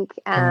think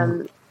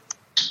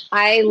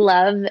I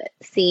love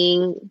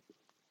seeing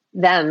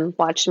them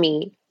watch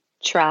me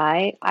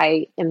try.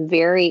 I am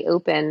very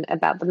open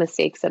about the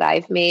mistakes that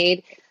I've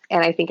made.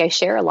 And I think I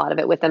share a lot of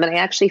it with them. And I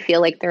actually feel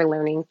like they're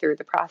learning through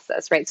the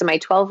process, right? So my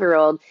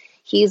 12-year-old,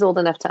 he's old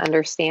enough to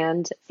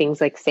understand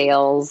things like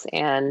sales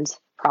and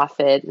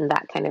profit and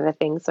that kind of a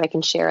thing. So I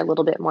can share a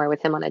little bit more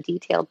with him on a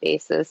detailed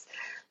basis.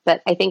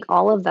 But I think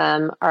all of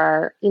them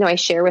are, I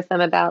share with them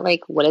about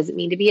like, what does it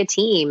mean to be a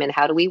team and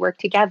how do we work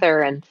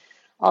together and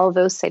all of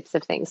those types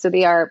of things. So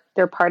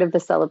they're part of the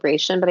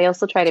celebration, but I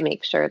also try to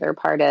make sure they're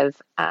part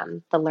of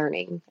the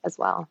learning as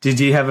well. Do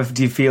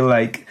you feel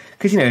like,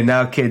 because,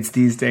 now kids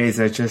these days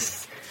are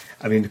just,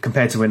 I mean,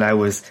 compared to when I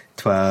was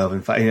 12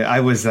 and 5, I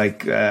was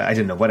like, I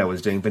didn't know what I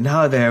was doing, but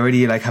now they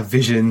already like have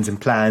visions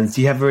and plans.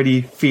 Do you have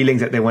already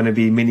feelings that they want to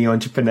be mini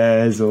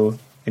entrepreneurs or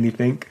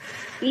anything?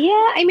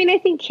 Yeah. I mean, I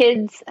think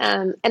kids,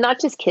 and not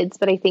just kids,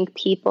 but I think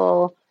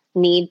people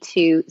need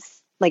to,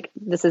 like,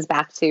 this is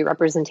back to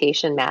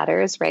representation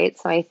matters, right?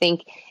 So I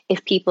think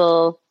if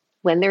people,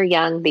 when they're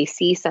young, they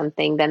see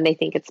something, then they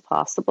think it's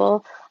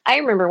possible. I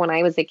remember when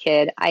I was a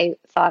kid, I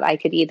thought I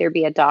could either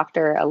be a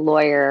doctor, a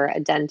lawyer, a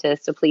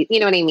dentist, a police, you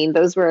know what I mean?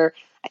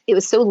 It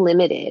was so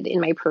limited in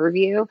my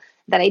purview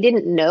that I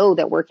didn't know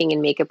that working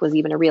in makeup was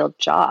even a real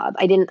job.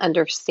 I didn't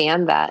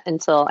understand that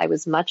until I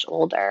was much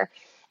older.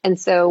 And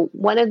so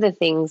one of the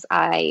things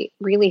I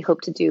really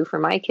hope to do for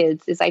my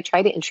kids is I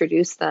try to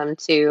introduce them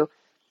to,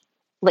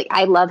 like,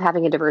 I love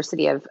having a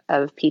diversity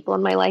of people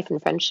in my life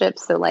and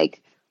friendships. So like,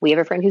 we have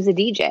a friend who's a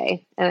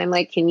DJ and I'm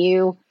like, can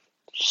you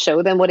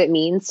show them what it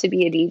means to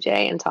be a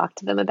DJ and talk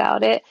to them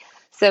about it?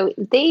 So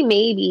they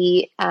may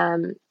be,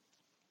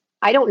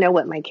 I don't know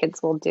what my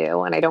kids will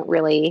do and I don't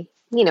really,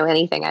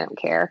 anything, I don't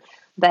care.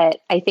 But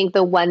I think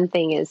the one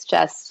thing is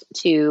just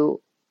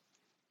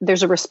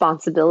there's a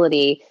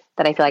responsibility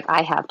that I feel like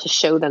I have to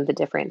show them the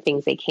different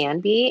things they can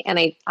be.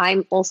 And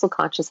I'm also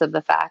conscious of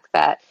the fact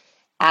that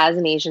as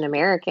an Asian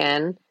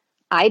American,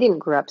 I didn't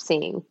grow up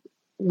seeing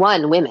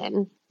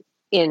women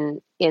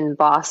in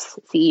boss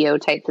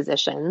CEO type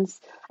positions.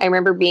 I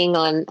remember being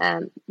on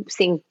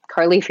seeing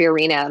Carly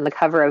Fiorina on the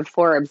cover of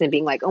Forbes and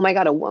being like, oh my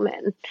God, a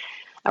woman,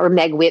 or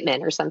Meg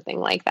Whitman or something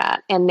like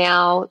that. And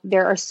now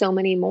there are so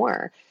many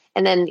more.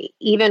 And then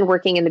even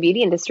working in the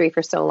beauty industry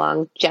for so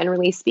long,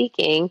 generally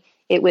speaking,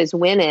 it was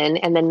women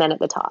and then men at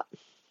the top.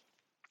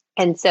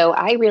 And so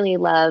I really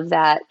love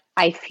that.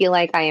 I feel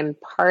like I am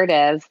part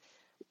of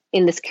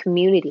in this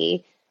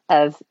community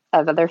of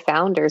other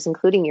founders,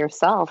 including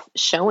yourself,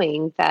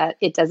 showing that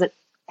it doesn't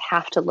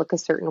have to look a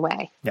certain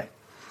way. Yeah.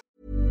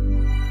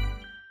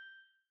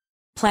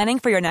 Planning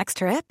for your next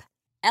trip?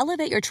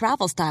 Elevate your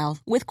travel style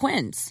with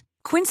Quince.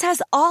 Quince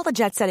has all the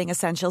jet-setting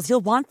essentials you'll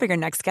want for your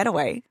next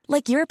getaway,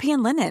 like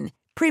European linen,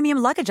 premium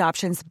luggage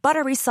options,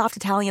 buttery soft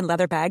Italian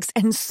leather bags,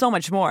 and so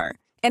much more.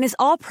 And is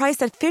all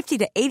priced at 50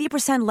 to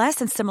 80% less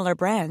than similar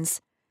brands.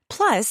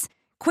 Plus,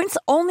 Quince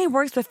only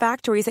works with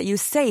factories that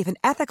use safe and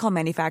ethical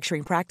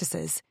manufacturing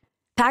practices.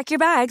 Pack your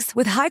bags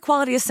with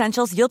high-quality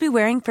essentials you'll be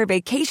wearing for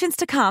vacations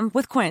to come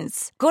with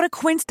Quince. Go to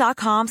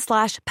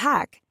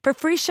quince.com/pack for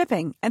free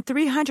shipping and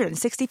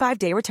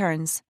 365-day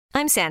returns.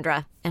 I'm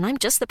Sandra, and I'm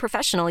just the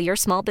professional your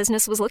small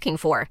business was looking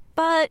for.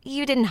 But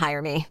you didn't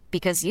hire me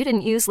because you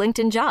didn't use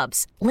LinkedIn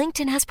Jobs.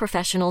 LinkedIn has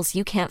professionals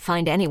you can't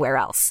find anywhere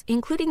else,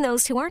 including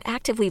those who aren't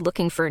actively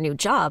looking for a new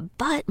job,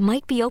 but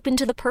might be open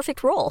to the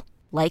perfect role,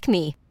 like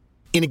me.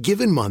 In a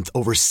given month,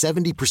 over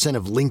 70%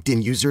 of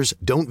LinkedIn users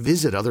don't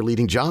visit other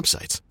leading job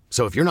sites.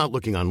 So if you're not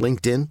looking on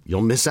LinkedIn,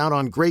 you'll miss out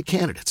on great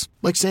candidates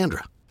like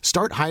Sandra.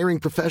 Start hiring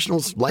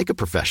professionals like a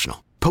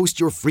professional. Post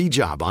your free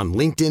job on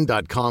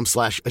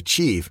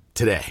linkedin.com/achieve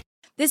today.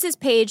 This is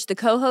Paige, the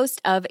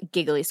co-host of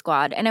Giggly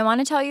Squad, and I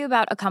want to tell you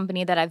about a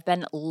company that I've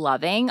been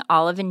loving,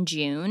 Olive &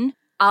 June.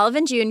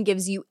 Olive & June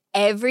gives you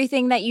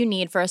everything that you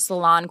need for a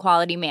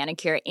salon-quality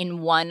manicure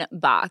in one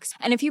box.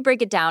 And if you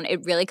break it down,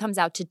 it really comes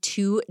out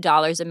to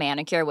 $2 a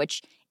manicure,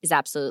 which is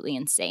absolutely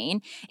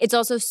insane. It's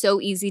also so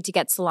easy to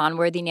get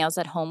salon-worthy nails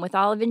at home with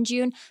Olive &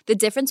 June. The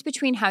difference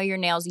between how your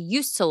nails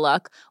used to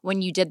look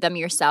when you did them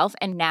yourself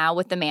and now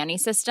with the Mani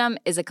system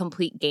is a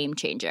complete game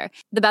changer.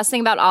 The best thing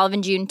about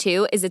Olive & June,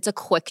 too, is it's a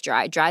quick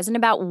dry. Dries in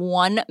about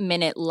 1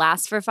 minute,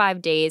 lasts for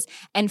 5 days,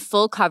 and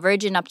full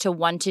coverage in up to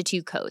 1 to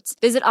 2 coats.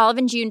 Visit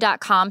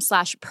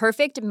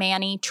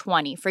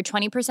oliveandjune.com/perfectmani20 for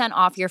 20%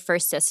 off your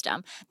first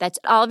system. That's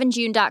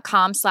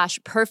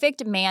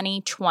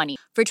oliveandjune.com/perfectmani20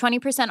 for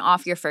 20%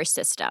 off your first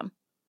system.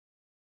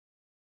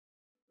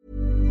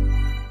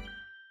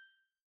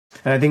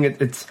 And I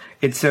think it's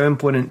so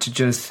important to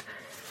just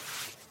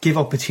give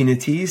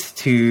opportunities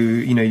to,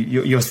 you know,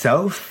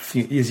 yourself,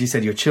 as you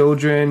said, your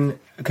children,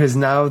 because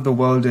now the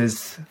world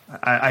is,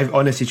 I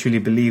honestly truly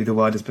believe the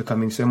world is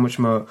becoming so much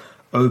more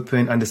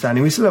open,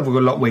 understanding. We still have a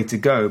lot way to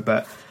go,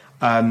 but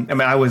I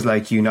mean, I was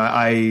like, you know,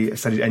 I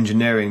studied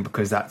engineering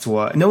because that's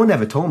what, no one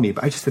ever told me,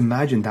 but I just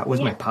imagined that was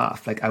my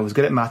path. Like, I was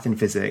good at math and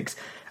physics.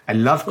 I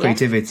loved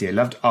creativity. I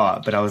loved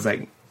art, but I was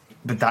like,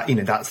 but that, you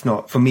know, that's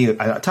not, for me at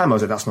that time, I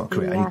was like, that's not a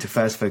career. I need to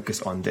first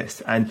focus on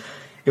this. And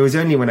it was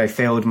only when I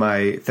failed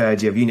my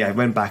third year of uni, I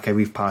went back, I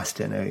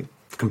repassed it, and I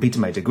completed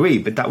my degree.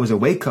 But that was a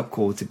wake-up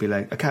call to be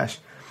like, Akash,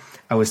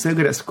 I was so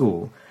good at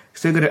school,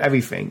 so good at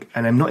everything,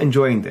 and I'm not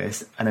enjoying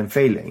this, and I'm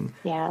failing.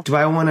 Yeah. Do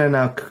I want to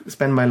now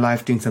spend my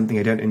life doing something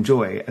I don't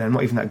enjoy, and I'm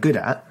not even that good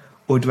at?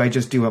 Or do I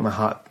just do what my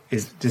heart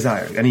is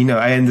desiring? And, you know,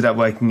 I ended up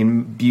working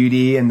in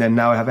beauty, and then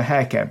now I have a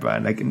hair care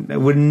brand. Like, I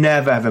would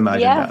never have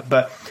imagined that.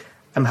 But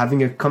I'm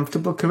having a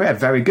comfortable career, a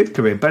very good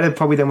career, better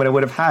probably than what I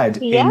would have had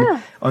in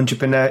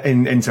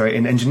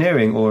in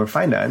engineering or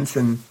finance,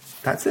 and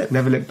that's it.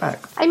 Never look back.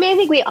 I mean, I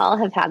think we all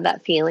have had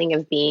that feeling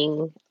of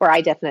being, or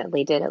I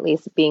definitely did at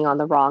least, being on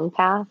the wrong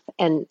path,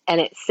 and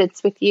it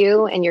sits with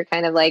you, and you're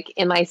kind of like,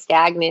 am I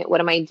stagnant?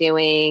 What am I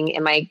doing?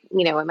 Am I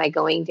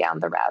going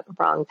down the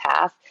wrong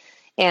path?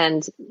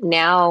 And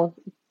now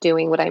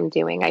doing what I'm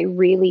doing, I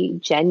really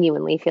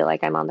genuinely feel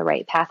like I'm on the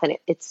right path, and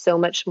it's so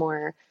much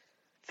more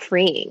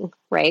freeing,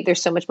 right?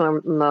 There's so much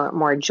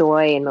more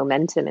joy and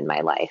momentum in my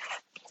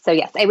life. So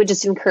yes, I would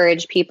just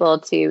encourage people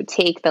to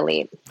take the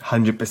leap.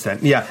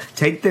 100%. Yeah,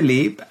 take the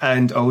leap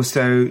and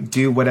also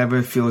do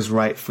whatever feels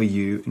right for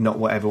you, not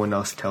what everyone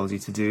else tells you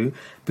to do.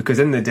 Because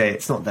in the day,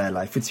 it's not their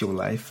life, it's your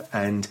life.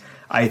 And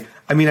I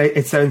mean,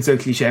 it sounds so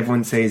cliche,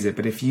 everyone says it,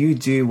 but if you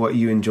do what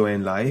you enjoy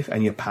in life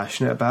and you're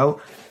passionate about,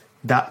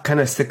 that kind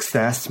of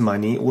success,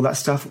 money, all that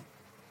stuff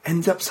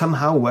ends up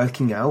somehow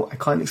working out. I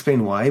can't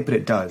explain why, but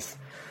it does.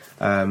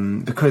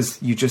 Because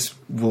you just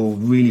will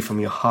really from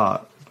your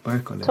heart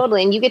work on it.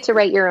 Totally. And you get to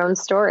write your own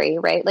story,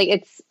 right?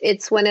 Like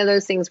it's one of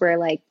those things where,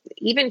 like,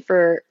 even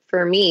for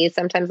me,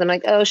 sometimes I'm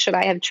like, oh, should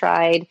I have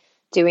tried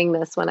doing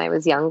this when I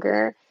was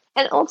younger?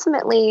 And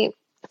ultimately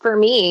for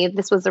me,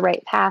 this was the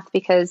right path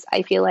because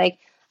I feel like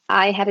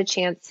I had a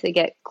chance to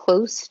get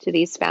close to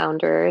these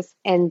founders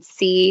and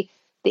see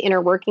the inner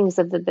workings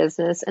of the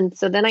business. And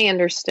so then I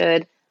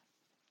understood,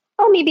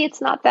 oh, maybe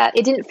it's not that,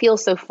 it didn't feel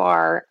so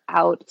far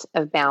out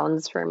of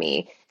bounds for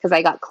me because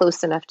I got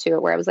close enough to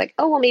it where I was like,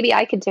 oh, well, maybe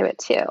I could do it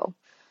too.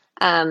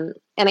 And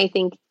And I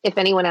think if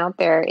anyone out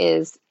there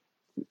is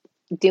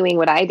doing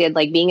what I did,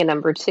 like being a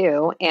number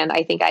two, and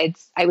I think I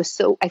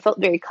felt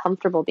very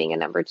comfortable being a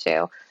number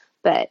two,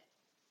 but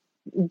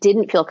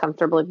didn't feel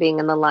comfortable being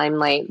in the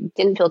limelight,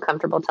 didn't feel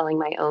comfortable telling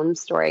my own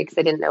story because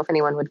I didn't know if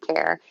anyone would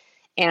care.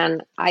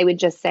 And I would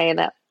just say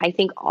that I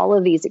think all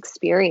of these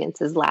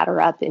experiences ladder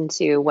up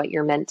into what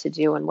you're meant to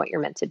do and what you're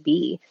meant to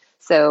be.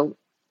 So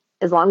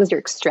as long as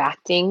you're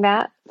extracting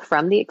that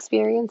from the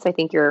experience, I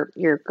think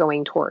you're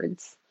going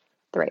towards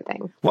the right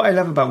thing. What I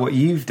love about what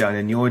you've done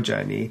in your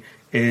journey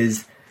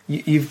is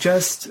you've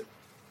just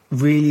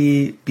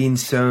really been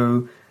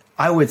so,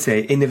 I would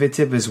say,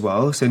 innovative as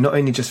well. So not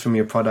only just from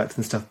your products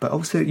and stuff, but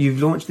also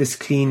you've launched this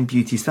Clean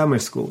Beauty Summer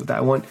School that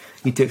I want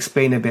you to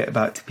explain a bit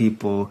about to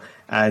people.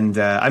 And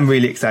I'm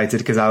really excited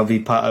because I'll be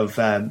part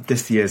of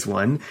this year's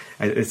one.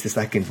 It's the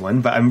second one,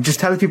 but I'm just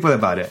telling people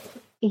about it.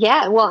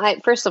 Yeah, well,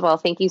 first of all,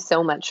 thank you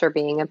so much for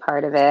being a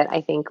part of it.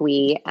 I think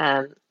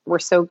we're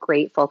so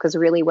grateful because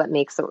really what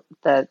makes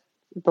the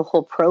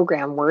whole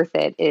program worth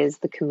it is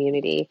the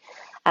community.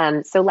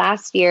 So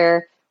last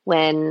year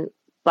when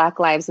Black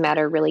Lives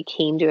Matter really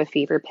came to a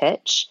fever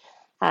pitch,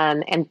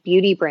 and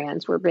beauty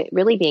brands were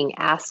really being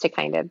asked to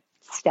kind of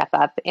step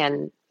up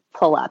and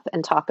pull up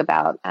and talk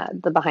about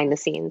the behind the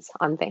scenes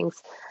on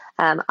things.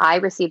 I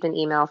received an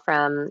email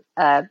from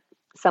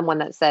someone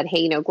that said,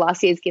 hey,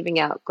 Glossier is giving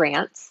out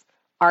grants.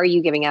 Are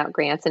you giving out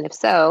grants? And if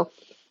so,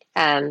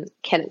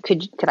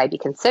 could I be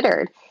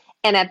considered?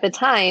 And at the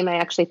time, I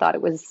actually thought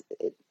it was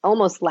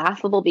almost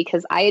laughable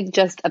because I had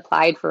just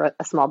applied for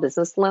a small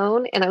business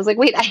loan. And I was like,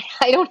 wait,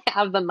 I don't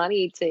have the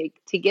money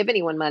to give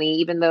anyone money,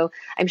 even though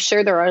I'm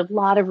sure there are a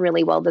lot of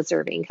really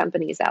well-deserving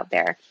companies out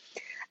there.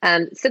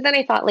 So then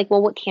I thought,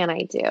 well, what can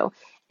I do?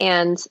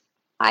 And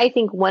I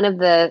think one of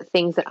the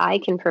things that I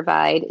can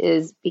provide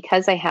is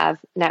because I have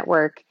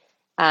network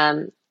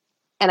and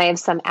I have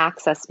some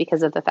access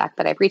because of the fact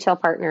that I have retail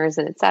partners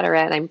and et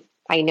cetera, and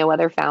I know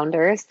other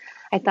founders.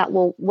 I thought,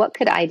 well, what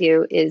could I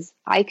do is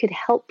I could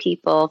help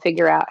people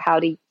figure out how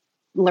to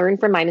learn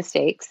from my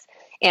mistakes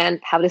and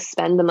how to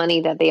spend the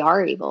money that they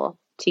are able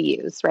to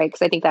use, right?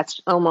 Because I think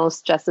that's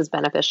almost just as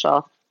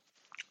beneficial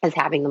as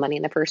having the money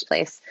in the first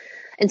place.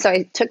 And so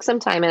I took some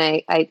time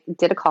and I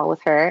did a call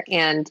with her.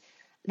 And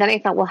then I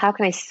thought, well, how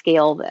can I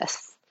scale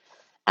this?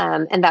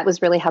 And that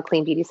was really how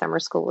Clean Beauty Summer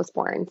School was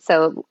born.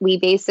 So we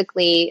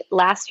basically,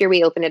 last year,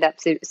 we opened it up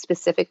to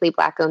specifically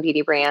Black-owned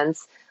beauty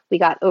brands. We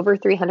got over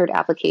 300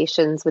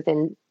 applications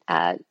within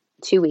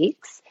 2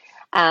 weeks.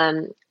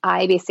 I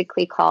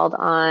basically called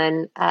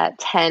on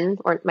 10,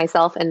 or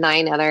myself and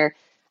 9 other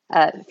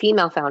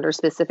female founders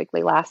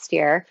specifically last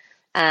year.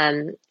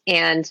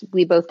 And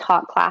we both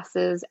taught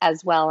classes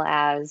as well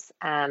as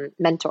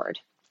mentored.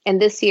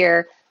 And this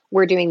year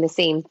we're doing the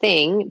same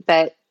thing,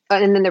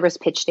 and then there was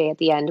pitch day at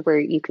the end where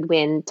you could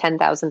win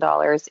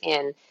 $10,000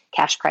 in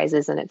cash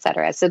prizes and et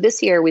cetera. So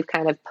this year we've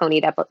kind of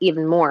ponied up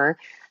even more.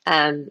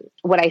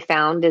 What I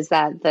found is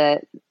that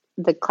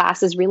the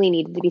classes really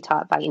needed to be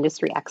taught by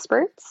industry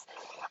experts.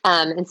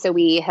 And so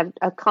we have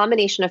a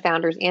combination of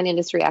founders and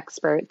industry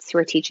experts who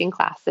are teaching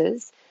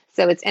classes.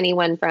 So it's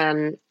anyone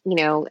from,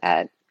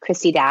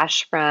 Christy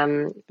Dash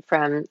from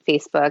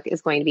Facebook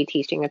is going to be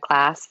teaching a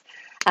class.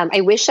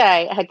 I wish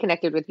I had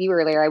connected with you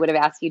earlier. I would have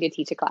asked you to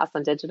teach a class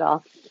on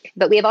digital.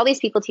 But we have all these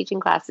people teaching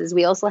classes.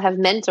 We also have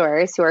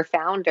mentors who are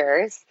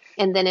founders.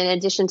 And then in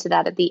addition to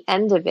that, at the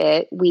end of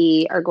it,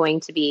 we are going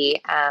to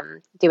be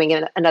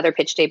doing another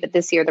pitch day. But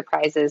this year, the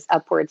prize is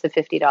upwards of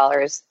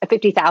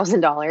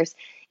 $50,000,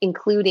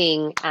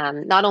 including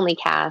not only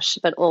cash,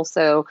 but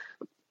also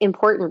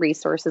important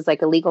resources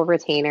like a legal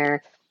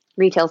retainer,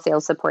 retail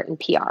sales support, and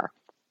PR.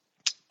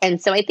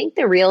 And so I think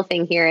the real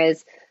thing here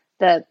is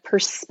the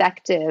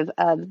perspective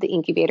of the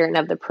incubator and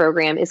of the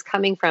program is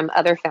coming from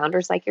other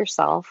founders like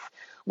yourself,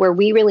 where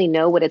we really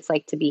know what it's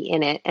like to be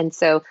in it. And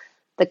so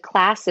the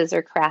classes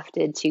are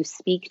crafted to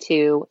speak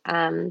to,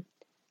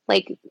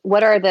 we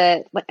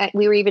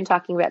were even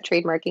talking about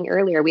trademarking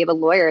earlier. We have a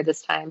lawyer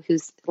this time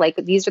who's like,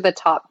 these are the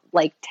top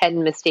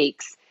 10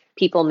 mistakes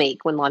people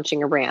make when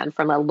launching a brand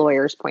from a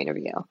lawyer's point of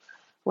view,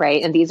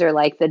 right? And these are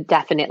the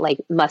definite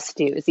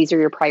must-dos. These are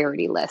your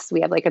priority lists.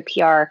 We have a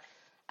PR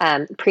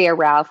Priya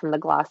Rao from the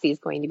Glossy is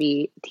going to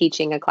be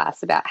teaching a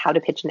class about how to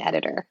pitch an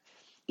editor.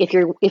 If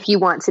you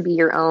want to be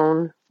your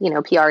own,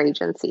 PR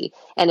agency.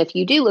 And if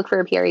you do look for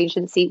a PR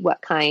agency, what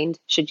kind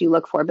should you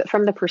look for? But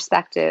from the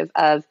perspective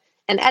of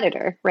an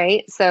editor,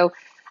 right? So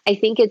I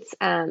think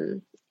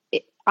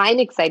I'm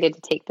excited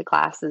to take the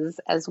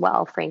classes as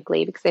well,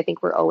 frankly, because I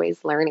think we're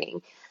always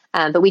learning.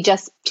 But we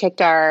just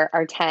picked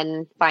our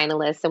 10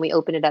 finalists and we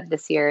opened it up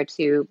this year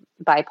to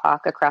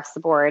BIPOC across the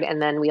board.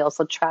 And then we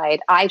also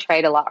I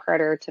tried a lot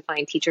harder to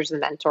find teachers and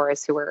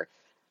mentors who were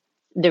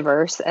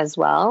diverse as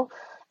well.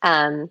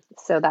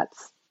 So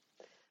that's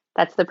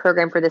the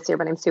program for this year,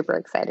 but I'm super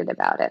excited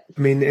about it.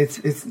 I mean,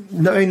 it's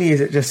not only is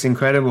it just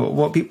incredible,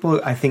 what people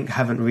I think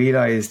haven't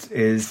realized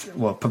is,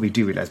 well, probably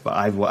do realize,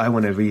 but what I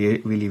want to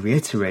really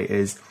reiterate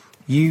is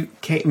a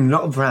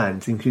lot of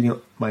brands,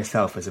 including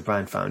myself as a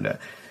brand founder,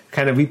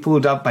 kind of we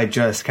pulled up by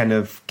just kind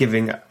of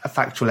giving a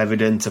factual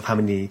evidence of how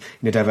many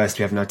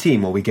diversity we have in our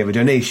team, or we give a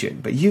donation.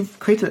 But you've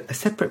created a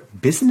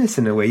separate business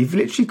in a way. You've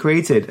literally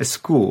created a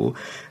school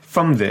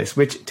from this,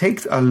 which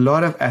takes a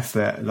lot of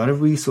effort, a lot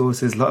of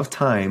resources, a lot of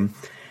time.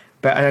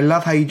 But and I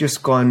love how you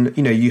just gone,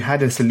 you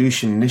had a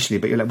solution initially,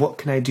 but you're like, what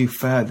can I do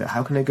further?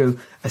 How can I go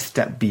a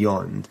step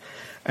beyond?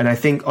 And I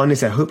think,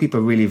 honestly, I hope people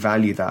really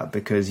value that,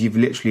 because you've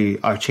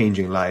literally are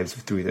changing lives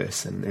through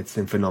this, and it's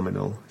been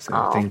phenomenal.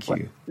 So thank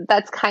you.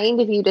 That's kind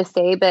of you to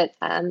say, but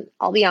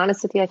I'll be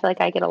honest with you, I feel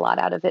like I get a lot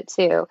out of it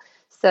too.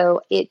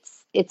 So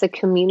it's a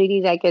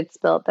community that gets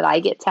built, that I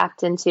get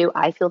tapped into.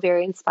 I feel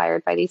very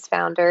inspired by these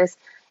founders.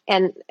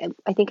 And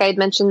I think I had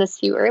mentioned this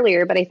to you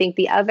earlier, but I think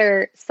the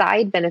other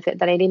side benefit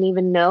that I didn't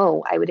even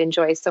know I would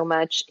enjoy so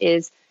much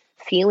is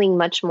feeling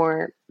much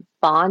more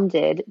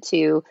bonded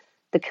to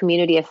the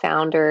community of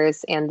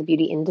founders and the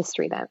beauty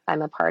industry that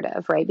I'm a part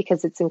of, right?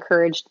 Because it's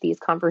encouraged these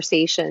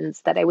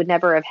conversations that I would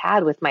never have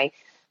had with my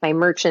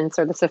merchants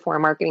or the Sephora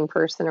marketing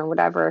person or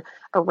whatever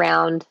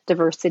around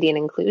diversity and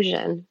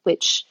inclusion,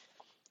 which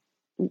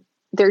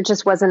there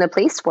just wasn't a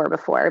place for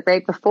before,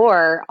 right?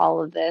 Before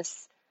all of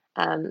this,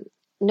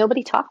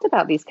 nobody talked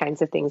about these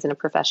kinds of things in a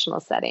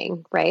professional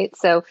setting, right?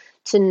 So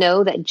to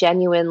know that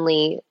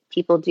genuinely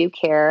people do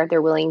care,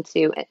 they're willing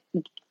to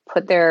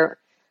put their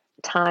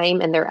time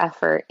and their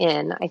effort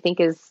in, I think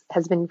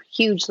has been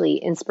hugely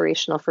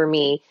inspirational for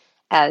me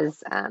and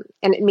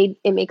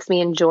it makes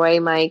me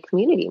enjoy my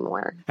community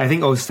more. I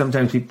think also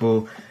sometimes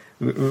people,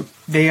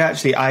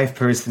 I've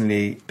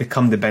personally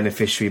become the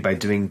beneficiary by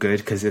doing good,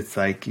 because it's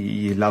like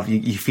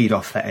you feed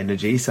off that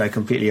energy. So I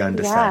completely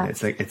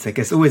understand. Yeah.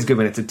 It's always good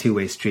when it's a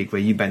two-way street where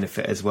you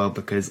benefit as well,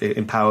 because it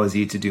empowers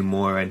you to do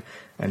more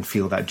and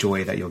feel that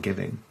joy that you're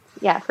giving.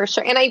 Yeah, for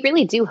sure. And I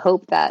really do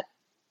hope that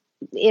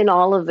in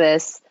all of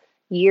this,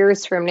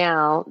 years from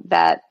now,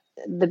 that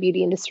the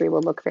beauty industry will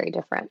look very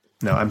different.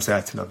 No, I'm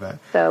certain of that.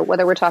 So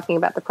whether we're talking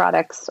about the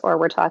products or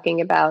we're talking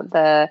about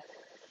the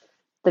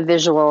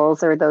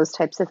visuals or those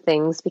types of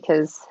things,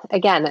 because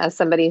again, as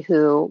somebody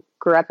who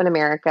grew up in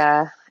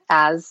America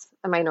as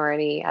a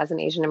minority, as an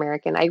Asian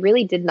American, I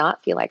really did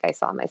not feel like I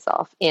saw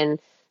myself in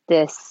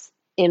this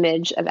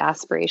image of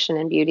aspiration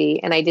and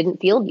beauty, and I didn't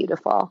feel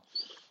beautiful.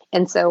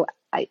 And so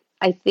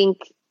I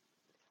think,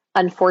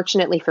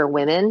 unfortunately for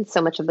women,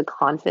 so much of the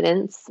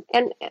confidence,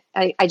 and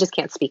I just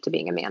can't speak to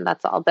being a man,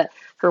 that's all, but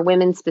for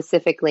women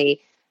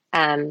specifically,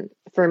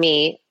 for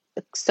me,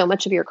 so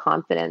much of your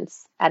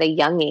confidence at a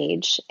young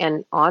age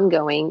and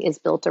ongoing is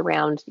built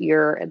around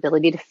your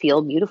ability to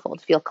feel beautiful,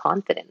 to feel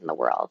confident in the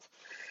world.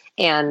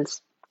 And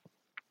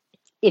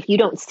if you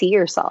don't see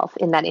yourself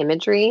in that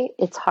imagery,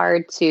 it's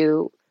hard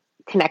to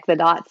connect the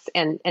dots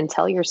and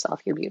tell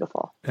yourself you're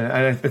beautiful.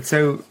 And it's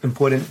so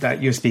important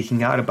that you're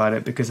speaking out about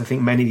it, because I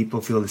think many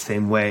people feel the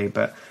same way,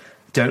 but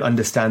don't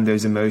understand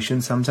those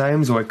emotions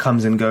sometimes, or it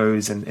comes and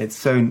goes. And it's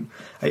so,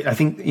 I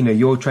think,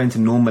 you're trying to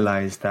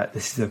normalize that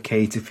this is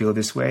okay to feel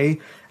this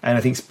way. And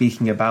I think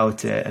speaking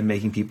about it and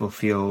making people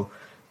feel,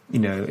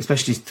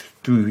 especially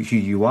through who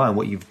you are and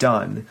what you've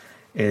done,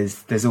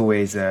 there's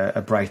always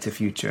a brighter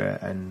future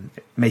and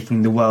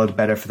making the world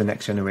better for the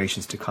next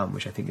generations to come,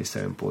 which I think is so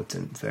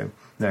important. So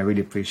no, I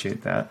really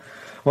appreciate that.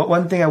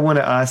 One thing I want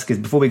to ask is,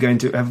 before we go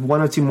into, I have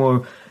one or two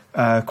more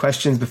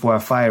questions before our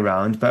fire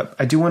round, but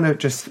I do want to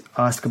just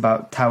ask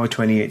about Tower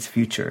 28's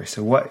future.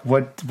 So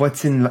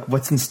what's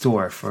in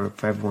store for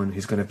everyone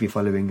who's going to be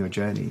following your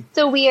journey?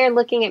 So we are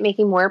looking at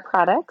making more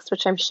products,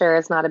 which I'm sure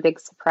is not a big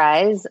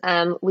surprise.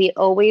 We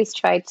always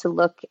try to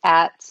look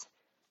at,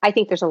 I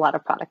think there's a lot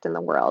of product in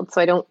the world, so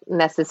I don't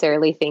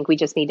necessarily think we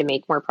just need to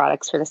make more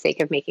products for the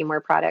sake of making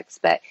more products,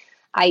 but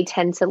I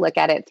tend to look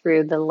at it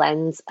through the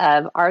lens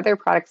of, are there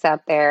products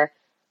out there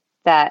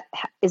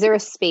is there a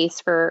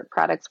space for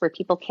products where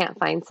people can't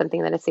find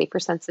something that is safe for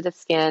sensitive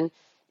skin?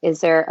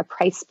 Is there a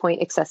price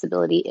point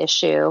accessibility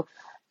issue?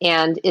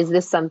 And is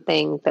this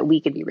something that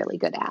we could be really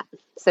good at?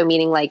 So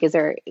meaning like,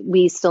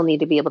 we still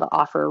need to be able to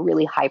offer a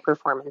really high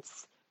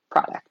performance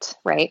product,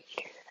 right?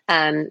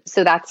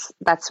 So that's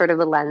sort of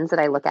the lens that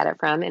I look at it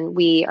from. And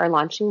we are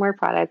launching more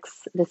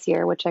products this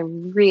year, which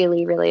I'm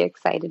really, really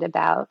excited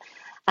about.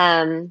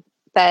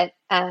 But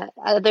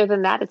other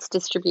than that, it's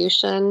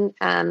distribution.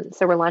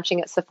 So we're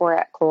launching at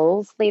Sephora at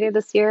Kohl's later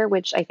this year,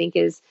 which I think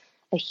is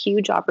a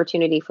huge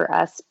opportunity for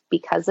us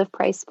because of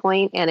price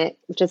point. And it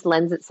just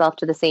lends itself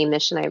to the same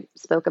mission I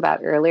spoke about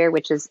earlier,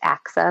 which is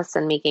access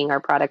and making our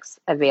products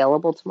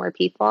available to more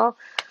people.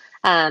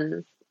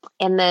 And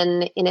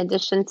then in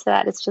addition to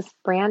that, it's just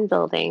brand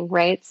building,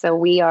 right? So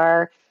we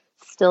are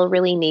still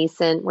really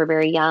nascent. We're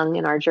very young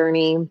in our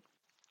journey.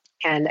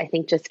 And I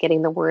think just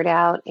getting the word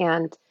out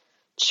and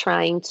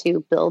trying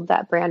to build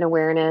that brand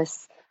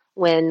awareness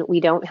when we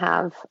don't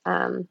have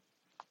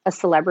a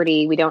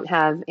celebrity, we don't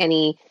have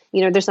any,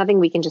 there's nothing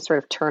we can just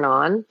sort of turn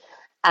on.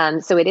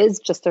 So it is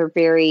just a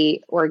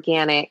very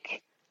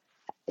organic,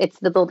 it's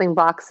the building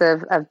blocks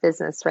of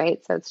business,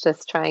 right? So it's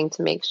just trying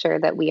to make sure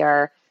that we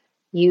are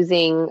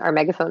using our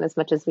megaphone as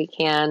much as we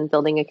can,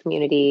 building a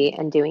community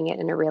and doing it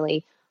in a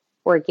really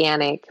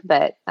organic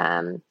but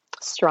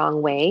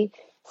strong way,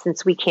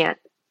 since we can't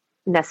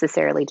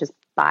necessarily just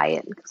buy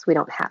it because we're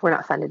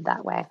not funded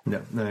that way.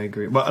 No, I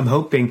agree. Well, I'm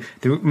hoping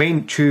the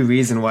main true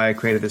reason why I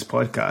created this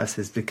podcast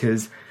is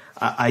because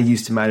I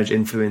used to manage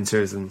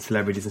influencers and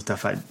celebrities and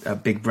stuff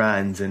at big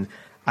brands, and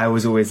I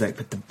was always like,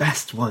 but the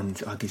best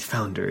ones are these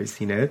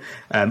founders, you know?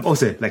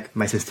 Also, like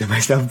my sister and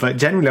myself, but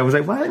generally I was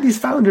like, why aren't these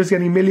founders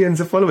getting millions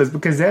of followers?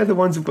 Because they're the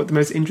ones who've got the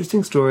most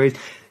interesting stories,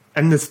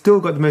 and they've still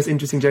got the most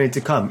interesting journey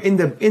to come in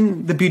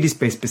the beauty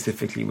space,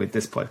 specifically with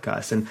this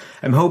podcast. And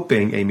I'm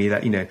hoping, Amy,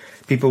 that, you know,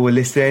 people will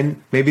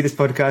listen. Maybe this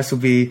podcast will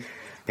be,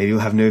 maybe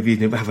we'll have no views,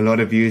 maybe we'll have a lot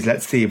of views.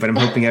 Let's see. But I'm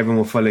hoping everyone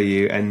will follow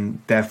you,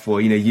 and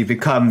therefore, you know, you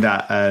become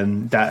that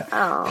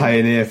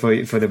pioneer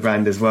for the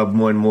brand as well,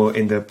 more and more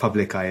in the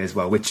public eye as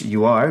well, which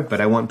you are. But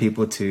I want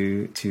people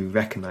to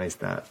recognize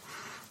that.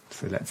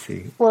 So let's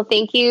see. Well,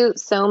 thank you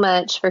so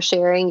much for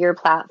sharing your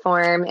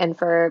platform and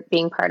for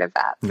being part of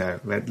that. No,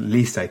 at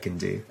least I can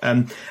do.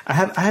 I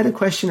had a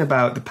question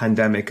about the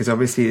pandemic, because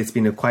obviously it's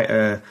been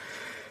I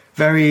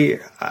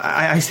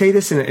say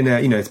this in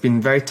a, you know, it's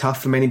been very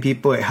tough for many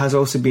people. It has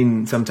also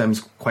been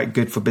sometimes quite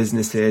good for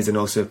businesses and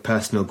also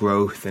personal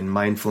growth and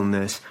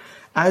mindfulness.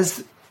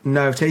 As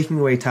now taking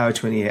away Tower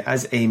 28,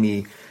 as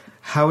Amy,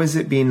 how has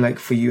it been like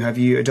for you? Have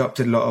you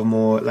adopted a lot of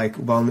more like,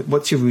 well,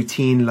 what's your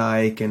routine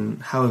like, and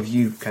how have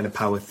you kind of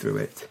powered through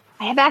it?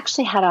 I have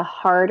actually had a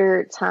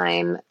harder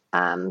time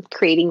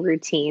creating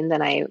routine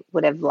than I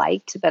would have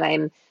liked, but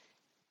I'm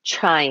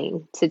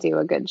trying to do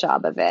a good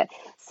job of it.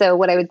 So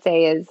what I would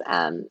say is,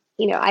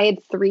 you know, I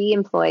had 3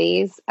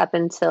 employees up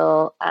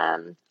until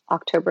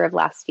October of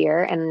last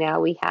year, and now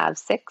we have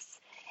 6.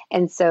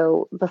 And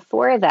so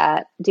before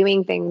that,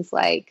 doing things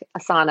like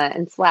Asana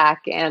and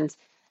Slack and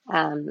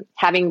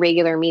having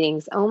regular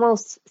meetings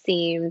almost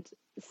seemed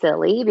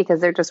silly because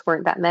there just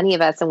weren't that many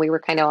of us, and we were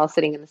kind of all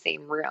sitting in the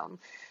same room.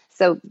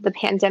 So the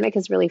pandemic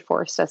has really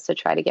forced us to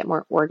try to get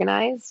more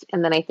organized.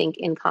 And then I think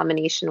in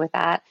combination with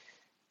that,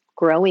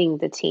 growing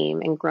the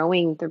team and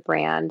growing the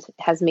brand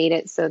has made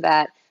it so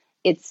that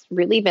it's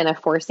really been a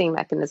forcing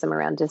mechanism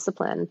around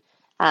discipline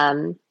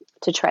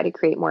to try to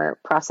create more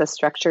process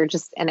structure.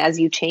 And as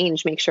you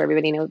change, make sure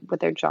everybody knows what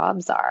their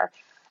jobs are.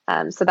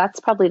 So that's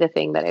probably the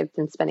thing that I've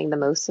been spending the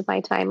most of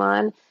my time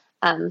on.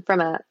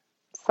 From a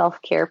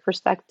self-care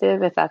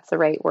perspective, if that's the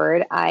right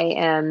word,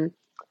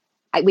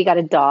 we got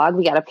a dog,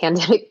 we got a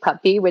pandemic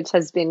puppy, which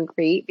has been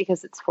great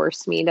because it's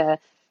forced me to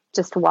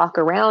just walk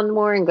around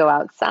more and go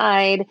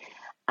outside.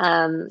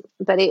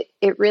 But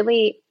it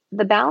really,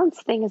 the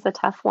balance thing is a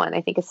tough one.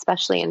 I think,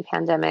 especially in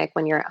pandemic,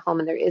 when you're at home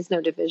and there is no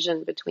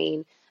division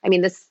between, I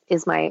mean, this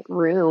is my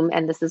room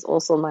and this is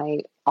also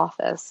my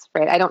office,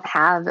 right? I don't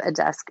have a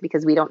desk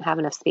because we don't have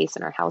enough space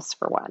in our house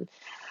for one.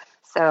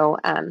 So,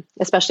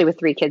 especially with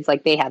 3 kids,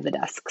 like they have the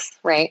desks,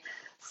 right?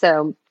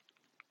 So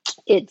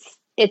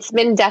it's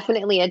been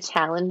definitely a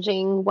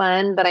challenging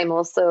one, but I'm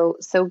also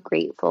so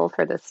grateful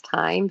for this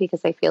time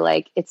because I feel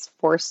like it's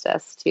forced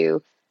us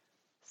to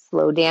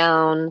slow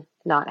down,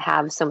 not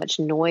have so much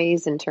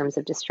noise in terms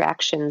of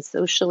distractions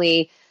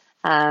socially,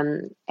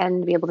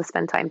 and be able to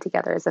spend time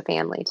together as a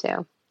family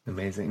too.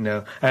 Amazing.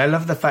 No, and I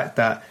love the fact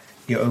that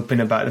you're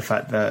open about the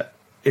fact that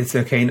it's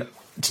okay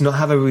to not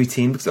have a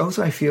routine, because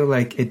also I feel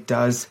like it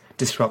does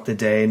disrupt the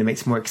day and it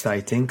makes it more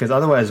exciting, because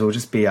otherwise we'll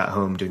just be at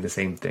home doing the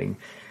same thing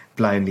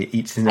blindly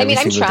each and every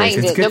single day.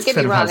 I'm don't get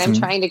me wrong, I'm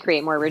trying to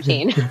create more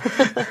routine.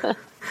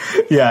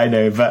 Yeah, I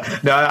know,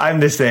 but no, I'm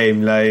the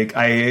same. Like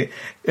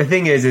the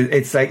thing is,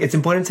 it's like, it's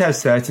important to have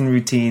certain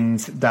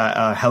routines that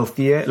are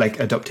healthier, like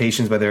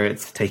adaptations, whether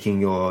it's taking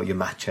your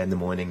matcha in the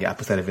morning, your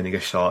apple cider vinegar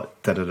shot,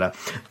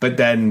 But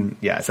then,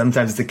 yeah,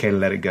 sometimes it's okay to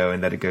let it go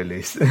and let it go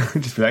loose.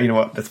 Just be like, you know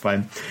what, that's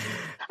fine.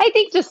 I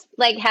think just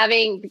like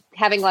having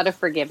a lot of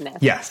forgiveness.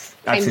 Yes,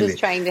 absolutely. I'm just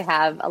trying to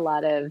have a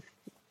lot of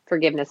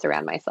forgiveness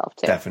around myself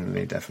too.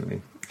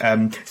 Definitely.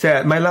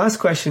 So my last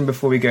question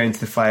before we go into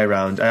the fire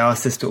round, I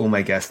asked this to all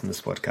my guests on this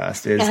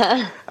podcast, is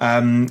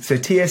so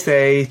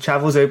TSA,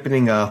 travel's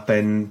opening up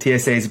and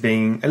TSA is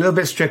being a little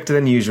bit stricter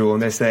than usual,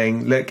 and they're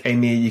saying, look,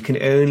 Amy, you can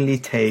only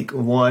take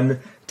 1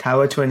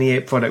 Tower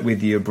 28 product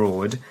with you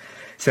abroad.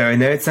 So I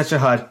know it's such a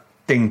hard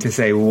thing to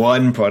say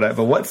one product,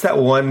 but what's that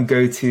one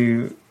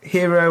go-to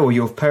hero or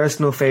your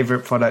personal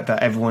favorite product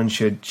that everyone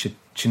should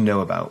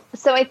know about?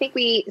 So I think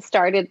we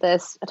started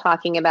this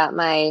talking about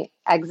my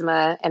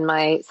eczema and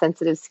my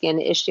sensitive skin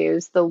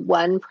issues. The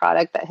one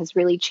product that has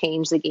really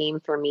changed the game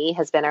for me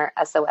has been our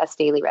SOS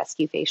Daily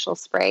Rescue Facial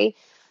Spray.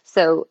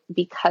 So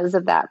because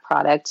of that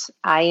product,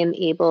 I am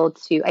able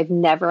to, I've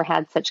never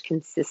had such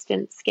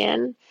consistent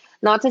skin.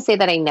 Not to say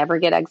that I never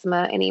get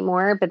eczema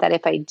anymore, but that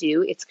if I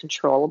do, it's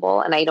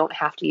controllable and I don't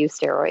have to use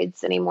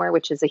steroids anymore,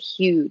 which is a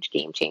huge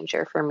game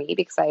changer for me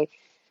because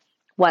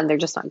they're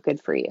just not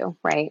good for you,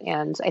 right?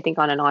 And I think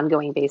on an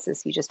ongoing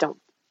basis, you just don't,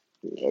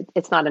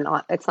 it's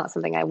not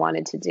something I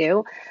wanted to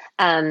do.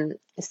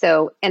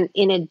 So, and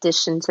in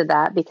addition to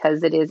that,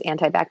 because it is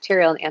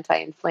antibacterial and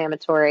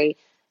anti-inflammatory,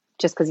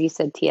 just because you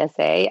said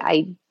TSA,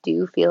 I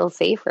do feel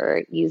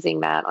safer using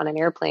that on an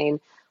airplane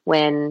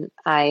when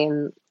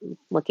I'm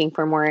looking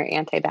for more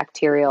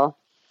antibacterial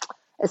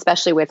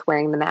especially with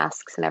wearing the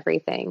masks and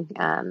everything.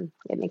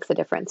 It makes a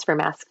difference for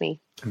Mask Me.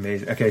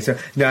 Amazing. Okay, so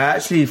no, I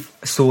actually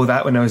saw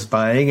that when I was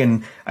buying,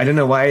 and I don't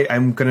know why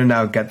I'm going to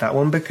now get that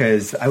one,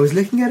 because I was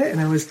looking at it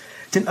and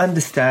didn't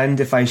understand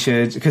if I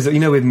should, because, you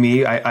know, with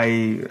me,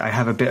 I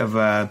have a bit of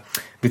a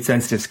with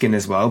sensitive skin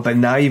as well, but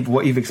now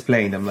what you've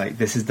explained, I'm like,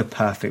 this is the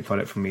perfect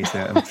product for me, so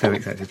I'm so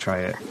excited to try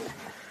it.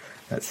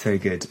 That's so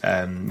good.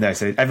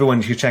 So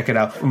everyone should check it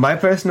out. My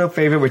personal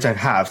favorite, which I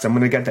have, so I'm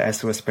going to get the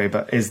SOS spray,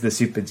 but is the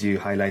Super Dew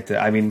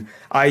highlighter. I mean,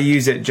 I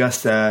use it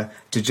just to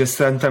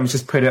sometimes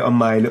just put it on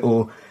my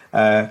little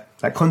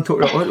like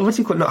contour. What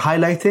do you call it? Not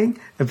highlighting,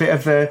 a bit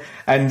of a.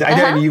 And I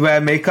know you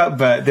wear makeup,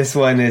 but this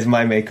one is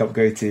my makeup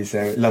go-to.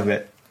 So love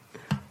it.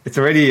 It's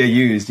already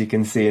used. You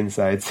can see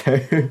inside. So.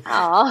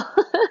 Oh,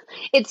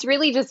 it's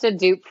really just a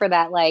dupe for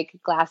that like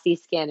glassy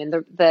skin. And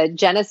the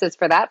genesis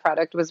for that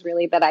product was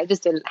really that I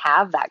just didn't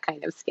have that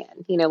kind of skin.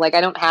 You know, like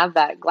I don't have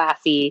that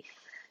glassy,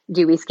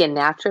 dewy skin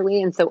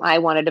naturally. And so I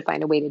wanted to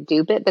find a way to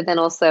dupe it. But then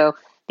also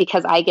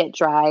because I get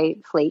dry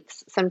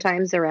flakes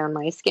sometimes around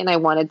my skin, I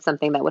wanted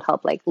something that would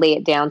help like lay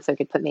it down so I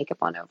could put makeup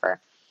on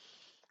over.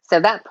 So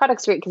that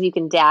product's great because you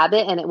can dab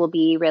it and it will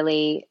be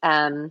really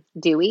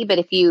dewy.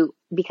 But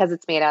because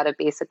it's made out of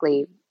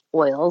basically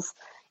oils,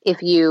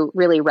 if you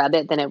really rub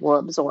it, then it will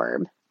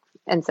absorb.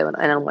 And so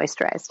it'll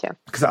moisturize too.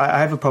 Because I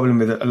have a problem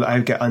with it. I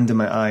get under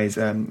my eyes,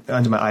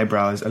 under my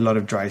eyebrows, a lot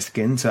of dry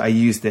skin. So I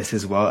use this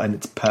as well, and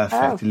it's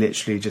perfect.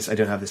 Literally, just I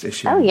don't have this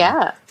issue. Oh,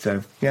 yeah.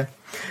 So yeah.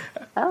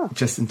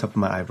 Just on top of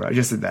my eyebrow,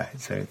 just there.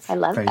 So it's I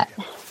love that.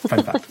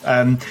 Fun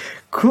fact.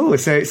 Cool.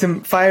 So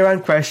some fire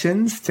round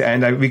questions to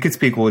end. We could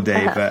speak all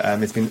day, but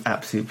it's been an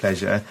absolute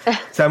pleasure.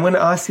 So I'm going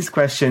to ask these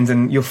questions,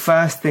 and your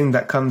first thing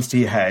that comes to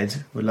your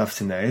head, we'd love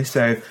to know.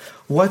 So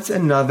what's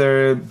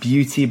another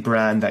beauty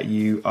brand that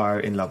you are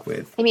in love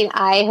with? I mean,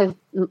 Alison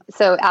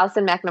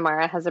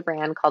McNamara has a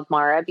brand called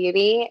Mara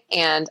Beauty,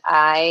 and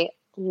I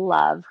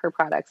love her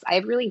products. I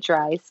have really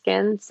dry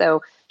skin,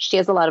 so she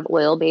has a lot of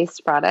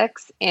oil-based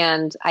products,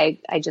 and I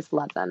just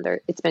love them.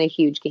 It's been a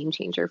huge game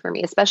changer for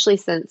me, especially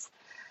since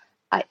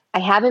I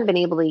haven't been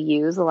able to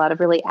use a lot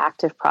of really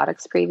active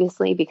products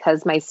previously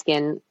because my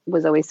skin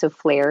was always so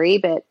flary,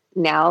 but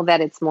now that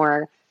it's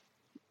more,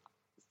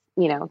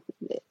 you know,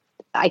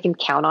 I can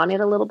count on it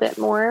a little bit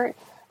more.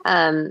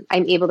 I'm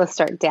able to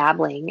start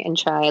dabbling and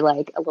try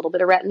like a little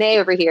bit of Retin-A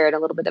over here and a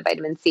little bit of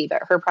vitamin C,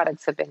 but her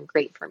products have been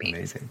great for me.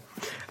 Amazing.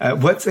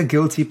 What's a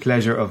guilty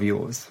pleasure of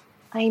yours?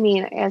 I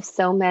mean, I have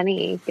so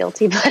many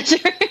guilty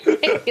pleasures.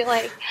 I feel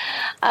like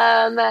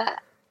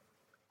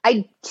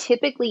I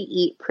typically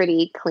eat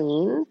pretty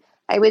clean,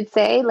 I would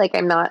say. Like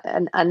I'm not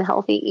an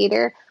unhealthy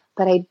eater,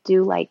 but I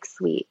do like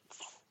sweets.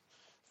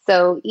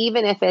 So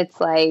even if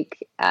it's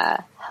like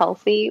a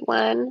healthy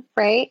one,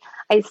 right?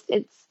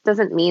 It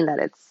doesn't mean that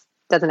it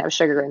doesn't have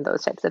sugar and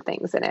those types of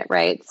things in it,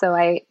 right? So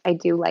I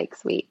do like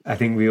sweets. I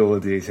think we all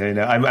do. So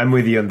no, I'm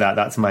with you on that.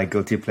 That's my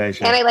guilty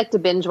pleasure. And I like to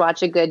binge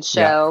watch a good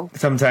show. Yeah.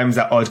 Sometimes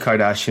that odd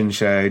Kardashian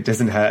show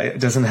doesn't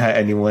hurt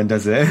anyone,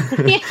 does it?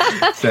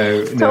 Yeah.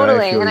 So no,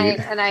 totally.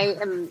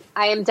 I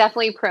am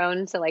definitely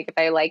prone to like if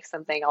I like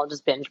something, I'll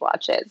just binge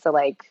watch it. So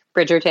like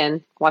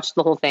Bridgerton, watch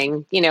the whole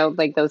thing, you know,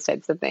 like those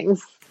types of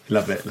things.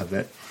 Love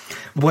it.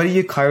 What are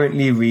you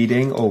currently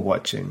reading or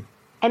watching?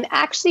 I'm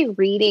actually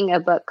reading a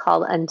book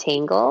called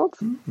Untangled,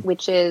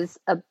 which is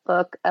a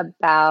book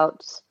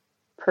about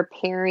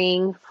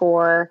preparing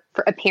for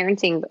a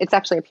parenting. It's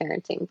actually a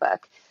parenting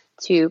book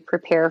to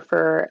prepare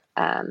for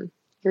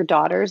your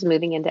daughters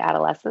moving into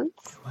adolescence.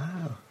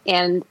 Wow.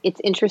 And it's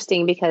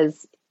interesting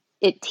because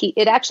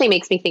it actually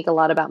makes me think a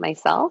lot about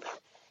myself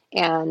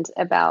and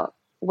about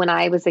when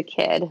I was a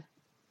kid,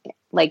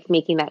 like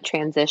making that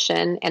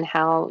transition and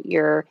how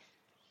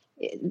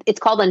it's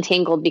called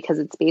Untangled because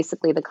it's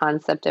basically the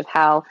concept of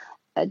how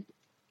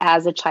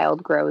as a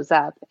child grows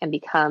up and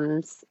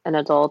becomes an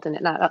adult and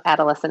not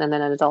adolescent and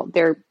then an adult,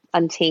 they're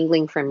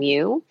untangling from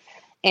you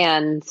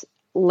and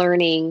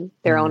learning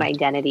their own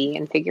identity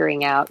and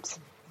figuring out,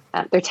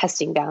 they're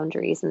testing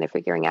boundaries and they're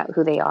figuring out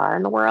who they are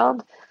in the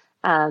world.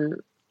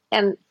 And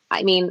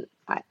I mean,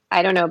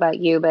 I don't know about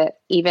you, but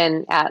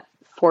even at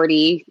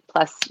 40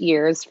 plus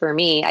years for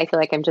me, I feel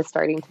like I'm just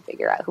starting to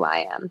figure out who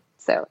I am.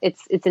 So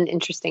it's an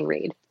interesting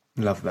read.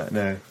 Love that.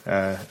 No,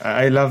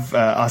 I love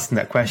asking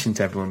that question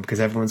to everyone because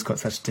everyone's got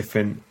such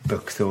different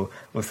books or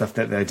stuff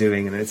that they're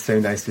doing, and it's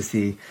so nice to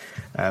see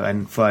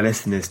and for our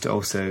listeners to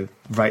also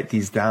write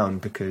these down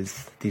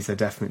because these are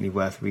definitely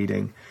worth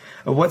reading.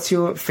 What's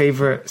your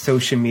favorite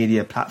social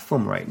media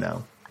platform right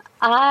now?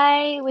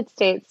 I would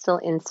say it's still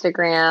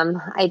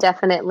Instagram. I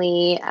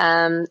definitely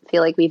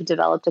feel like we've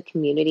developed a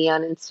community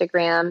on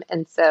Instagram,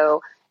 and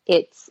so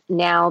it's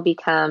now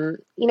become,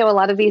 you know, a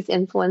lot of these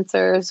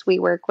influencers we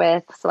work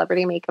with,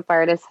 celebrity makeup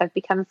artists, have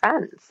become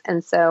friends.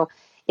 And so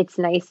it's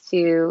nice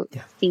to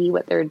see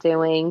what they're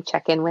doing,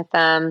 check in with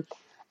them.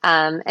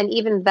 And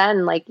even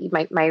then, like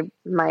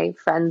my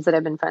friends that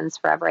have been friends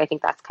forever, I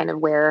think that's kind of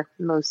where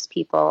most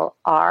people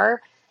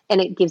are.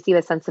 And it gives you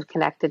a sense of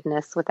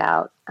connectedness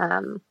without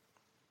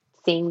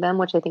seeing them,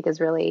 which I think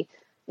is really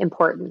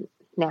important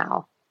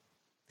now.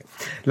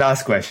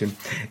 Last question.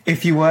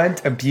 If you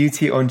weren't a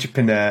beauty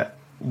entrepreneur,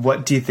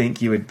 what do you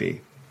think you would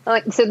be?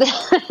 So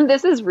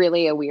this is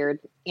really a weird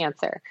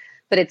answer,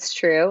 but it's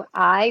true.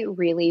 I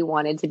really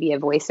wanted to be a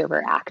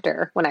voiceover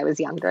actor when I was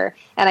younger.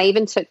 And I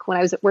even when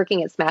I was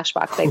working at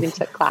Smashbox, I even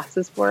took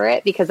classes for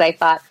it because I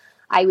thought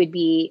I would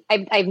be,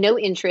 I have no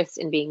interest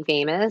in being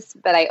famous,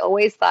 but I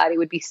always thought it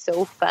would be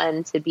so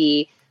fun to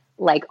be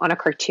like on a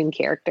cartoon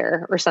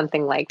character or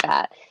something like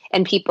that.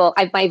 And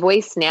my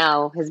voice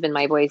now has been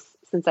my voice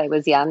since I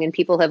was young. And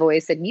people have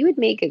always said, you would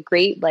make a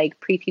great like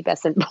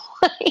prepubescent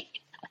boy.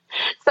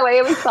 So I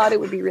always thought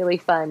it would be really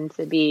fun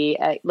to be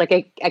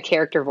a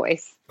character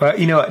voice. But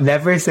you know what?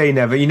 Never say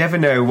never. You never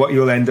know what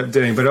you'll end up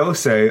doing. But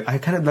also, I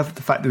kind of love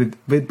the fact that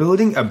with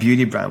building a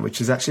beauty brand, which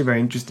is actually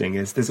very interesting,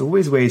 is there's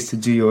always ways to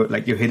do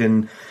your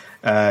hidden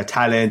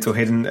talent or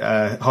hidden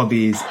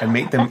hobbies and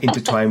make them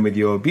intertwine with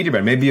your beauty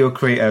brand. Maybe you'll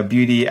create a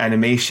beauty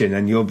animation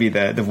and you'll be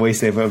the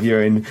voiceover of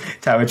your own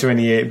Tower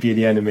 28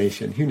 beauty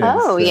animation. Who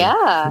knows? Oh,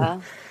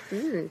 yeah.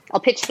 I'll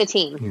pitch the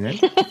team.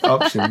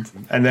 Options.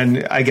 And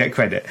then I get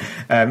credit.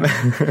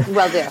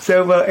 Will do.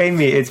 So,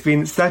 Amy, it's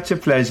been such a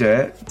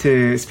pleasure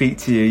to speak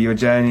to you. Your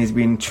journey has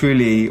been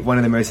truly one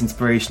of the most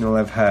inspirational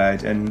I've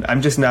heard. And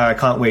I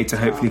can't wait to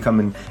hopefully come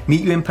and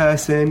meet you in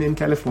person in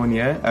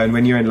California. And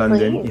when you're in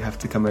London, you have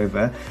to come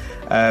over.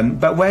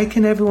 But where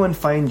can everyone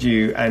find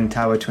you and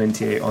Tower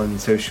 28 on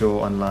social,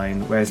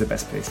 online? Where's the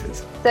best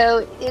places?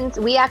 So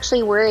we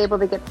actually were able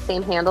to get the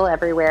same handle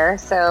everywhere.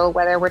 So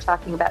whether we're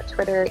talking about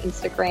Twitter,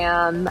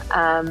 Instagram,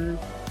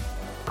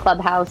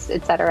 Clubhouse,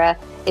 etc.,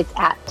 it's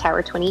at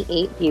Tower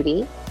 28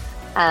 Beauty.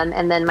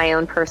 And then my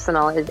own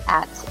personal is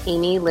at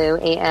Amy Liu,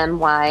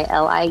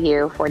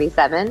 AMYLIU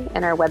 47.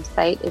 And our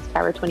website is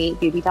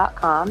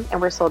tower28beauty.com. And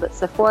we're sold at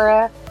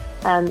Sephora,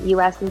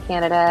 US and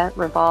Canada,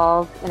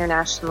 Revolve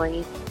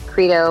internationally,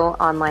 Credo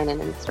online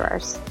and in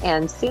stores,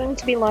 and soon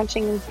to be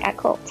launching at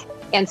Cult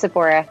and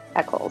Sephora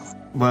at Kohl's.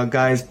 Well,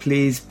 guys,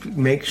 please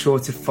make sure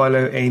to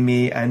follow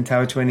Amy and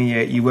Tower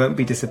 28. You won't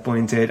be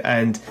disappointed,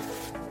 and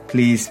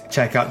please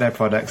check out their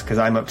products because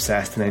I'm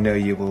obsessed and I know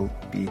you will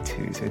be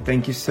too. So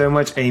thank you so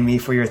much, Amy,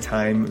 for your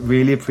time.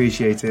 Really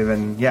appreciative,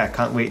 and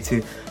can't wait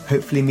to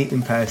hopefully meet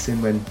in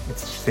person when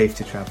it's safe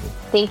to travel.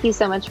 Thank you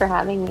so much for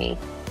having me.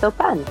 So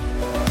fun.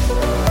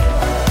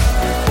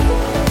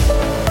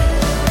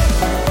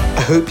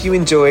 I hope you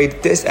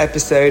enjoyed this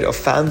episode of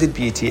Founded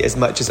Beauty as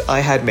much as I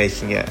had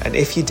making it, and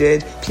if you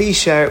did, please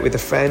share it with a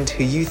friend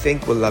who you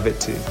think will love it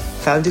too.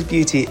 Founded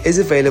Beauty is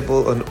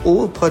available on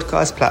all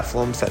podcast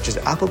platforms such as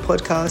Apple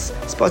Podcasts,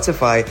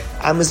 Spotify,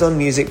 Amazon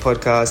Music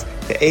Podcasts,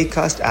 the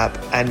Acast app,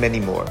 and many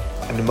more.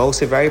 And I'm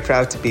also very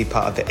proud to be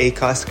part of the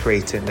Acast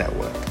Creator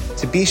Network.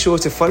 So be sure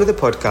to follow the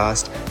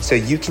podcast so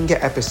you can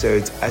get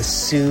episodes as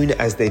soon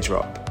as they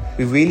drop.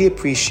 We really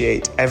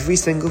appreciate every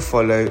single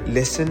follow,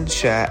 listen,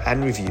 share,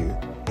 and review.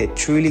 It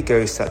truly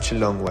goes such a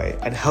long way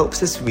and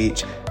helps us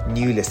reach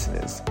new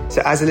listeners.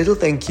 So as a little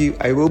thank you,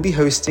 I will be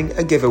hosting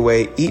a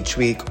giveaway each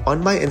week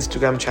on my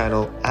Instagram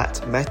channel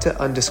at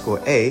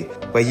meta_a,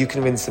 where you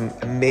can win some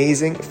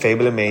amazing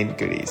Fable and Mane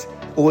goodies.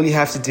 All you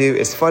have to do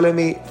is follow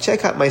me,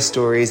 check out my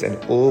stories, and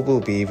all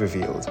will be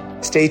revealed.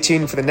 Stay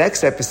tuned for the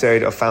next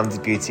episode of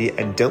Founded Beauty,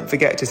 and don't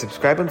forget to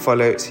subscribe and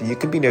follow so you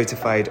can be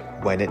notified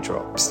when it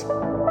drops.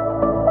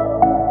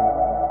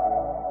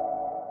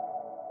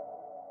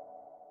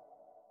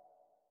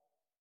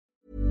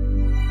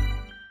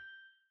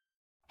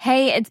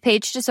 Hey, it's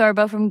Paige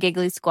DeSorbo from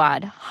Giggly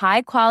Squad.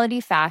 High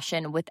quality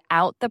fashion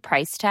without the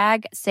price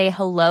tag. Say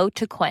hello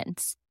to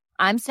Quince.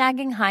 I'm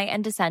snagging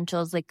high-end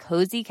essentials like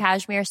cozy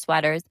cashmere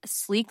sweaters,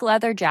 sleek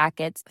leather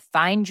jackets,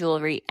 fine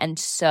jewelry, and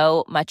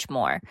so much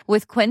more.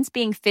 With Quince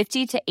being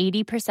 50 to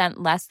 80%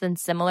 less than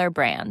similar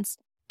brands.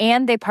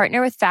 And they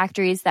partner with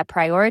factories that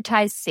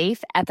prioritize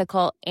safe,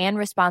 ethical, and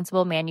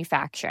responsible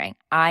manufacturing.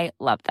 I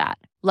love that.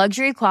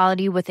 Luxury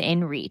quality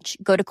within reach.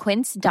 Go to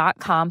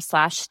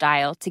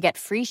quince.com/style to get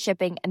free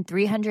shipping and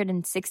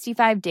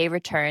 365-day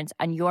returns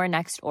on your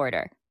next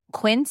order.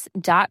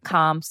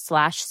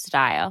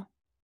 Quince.com/style.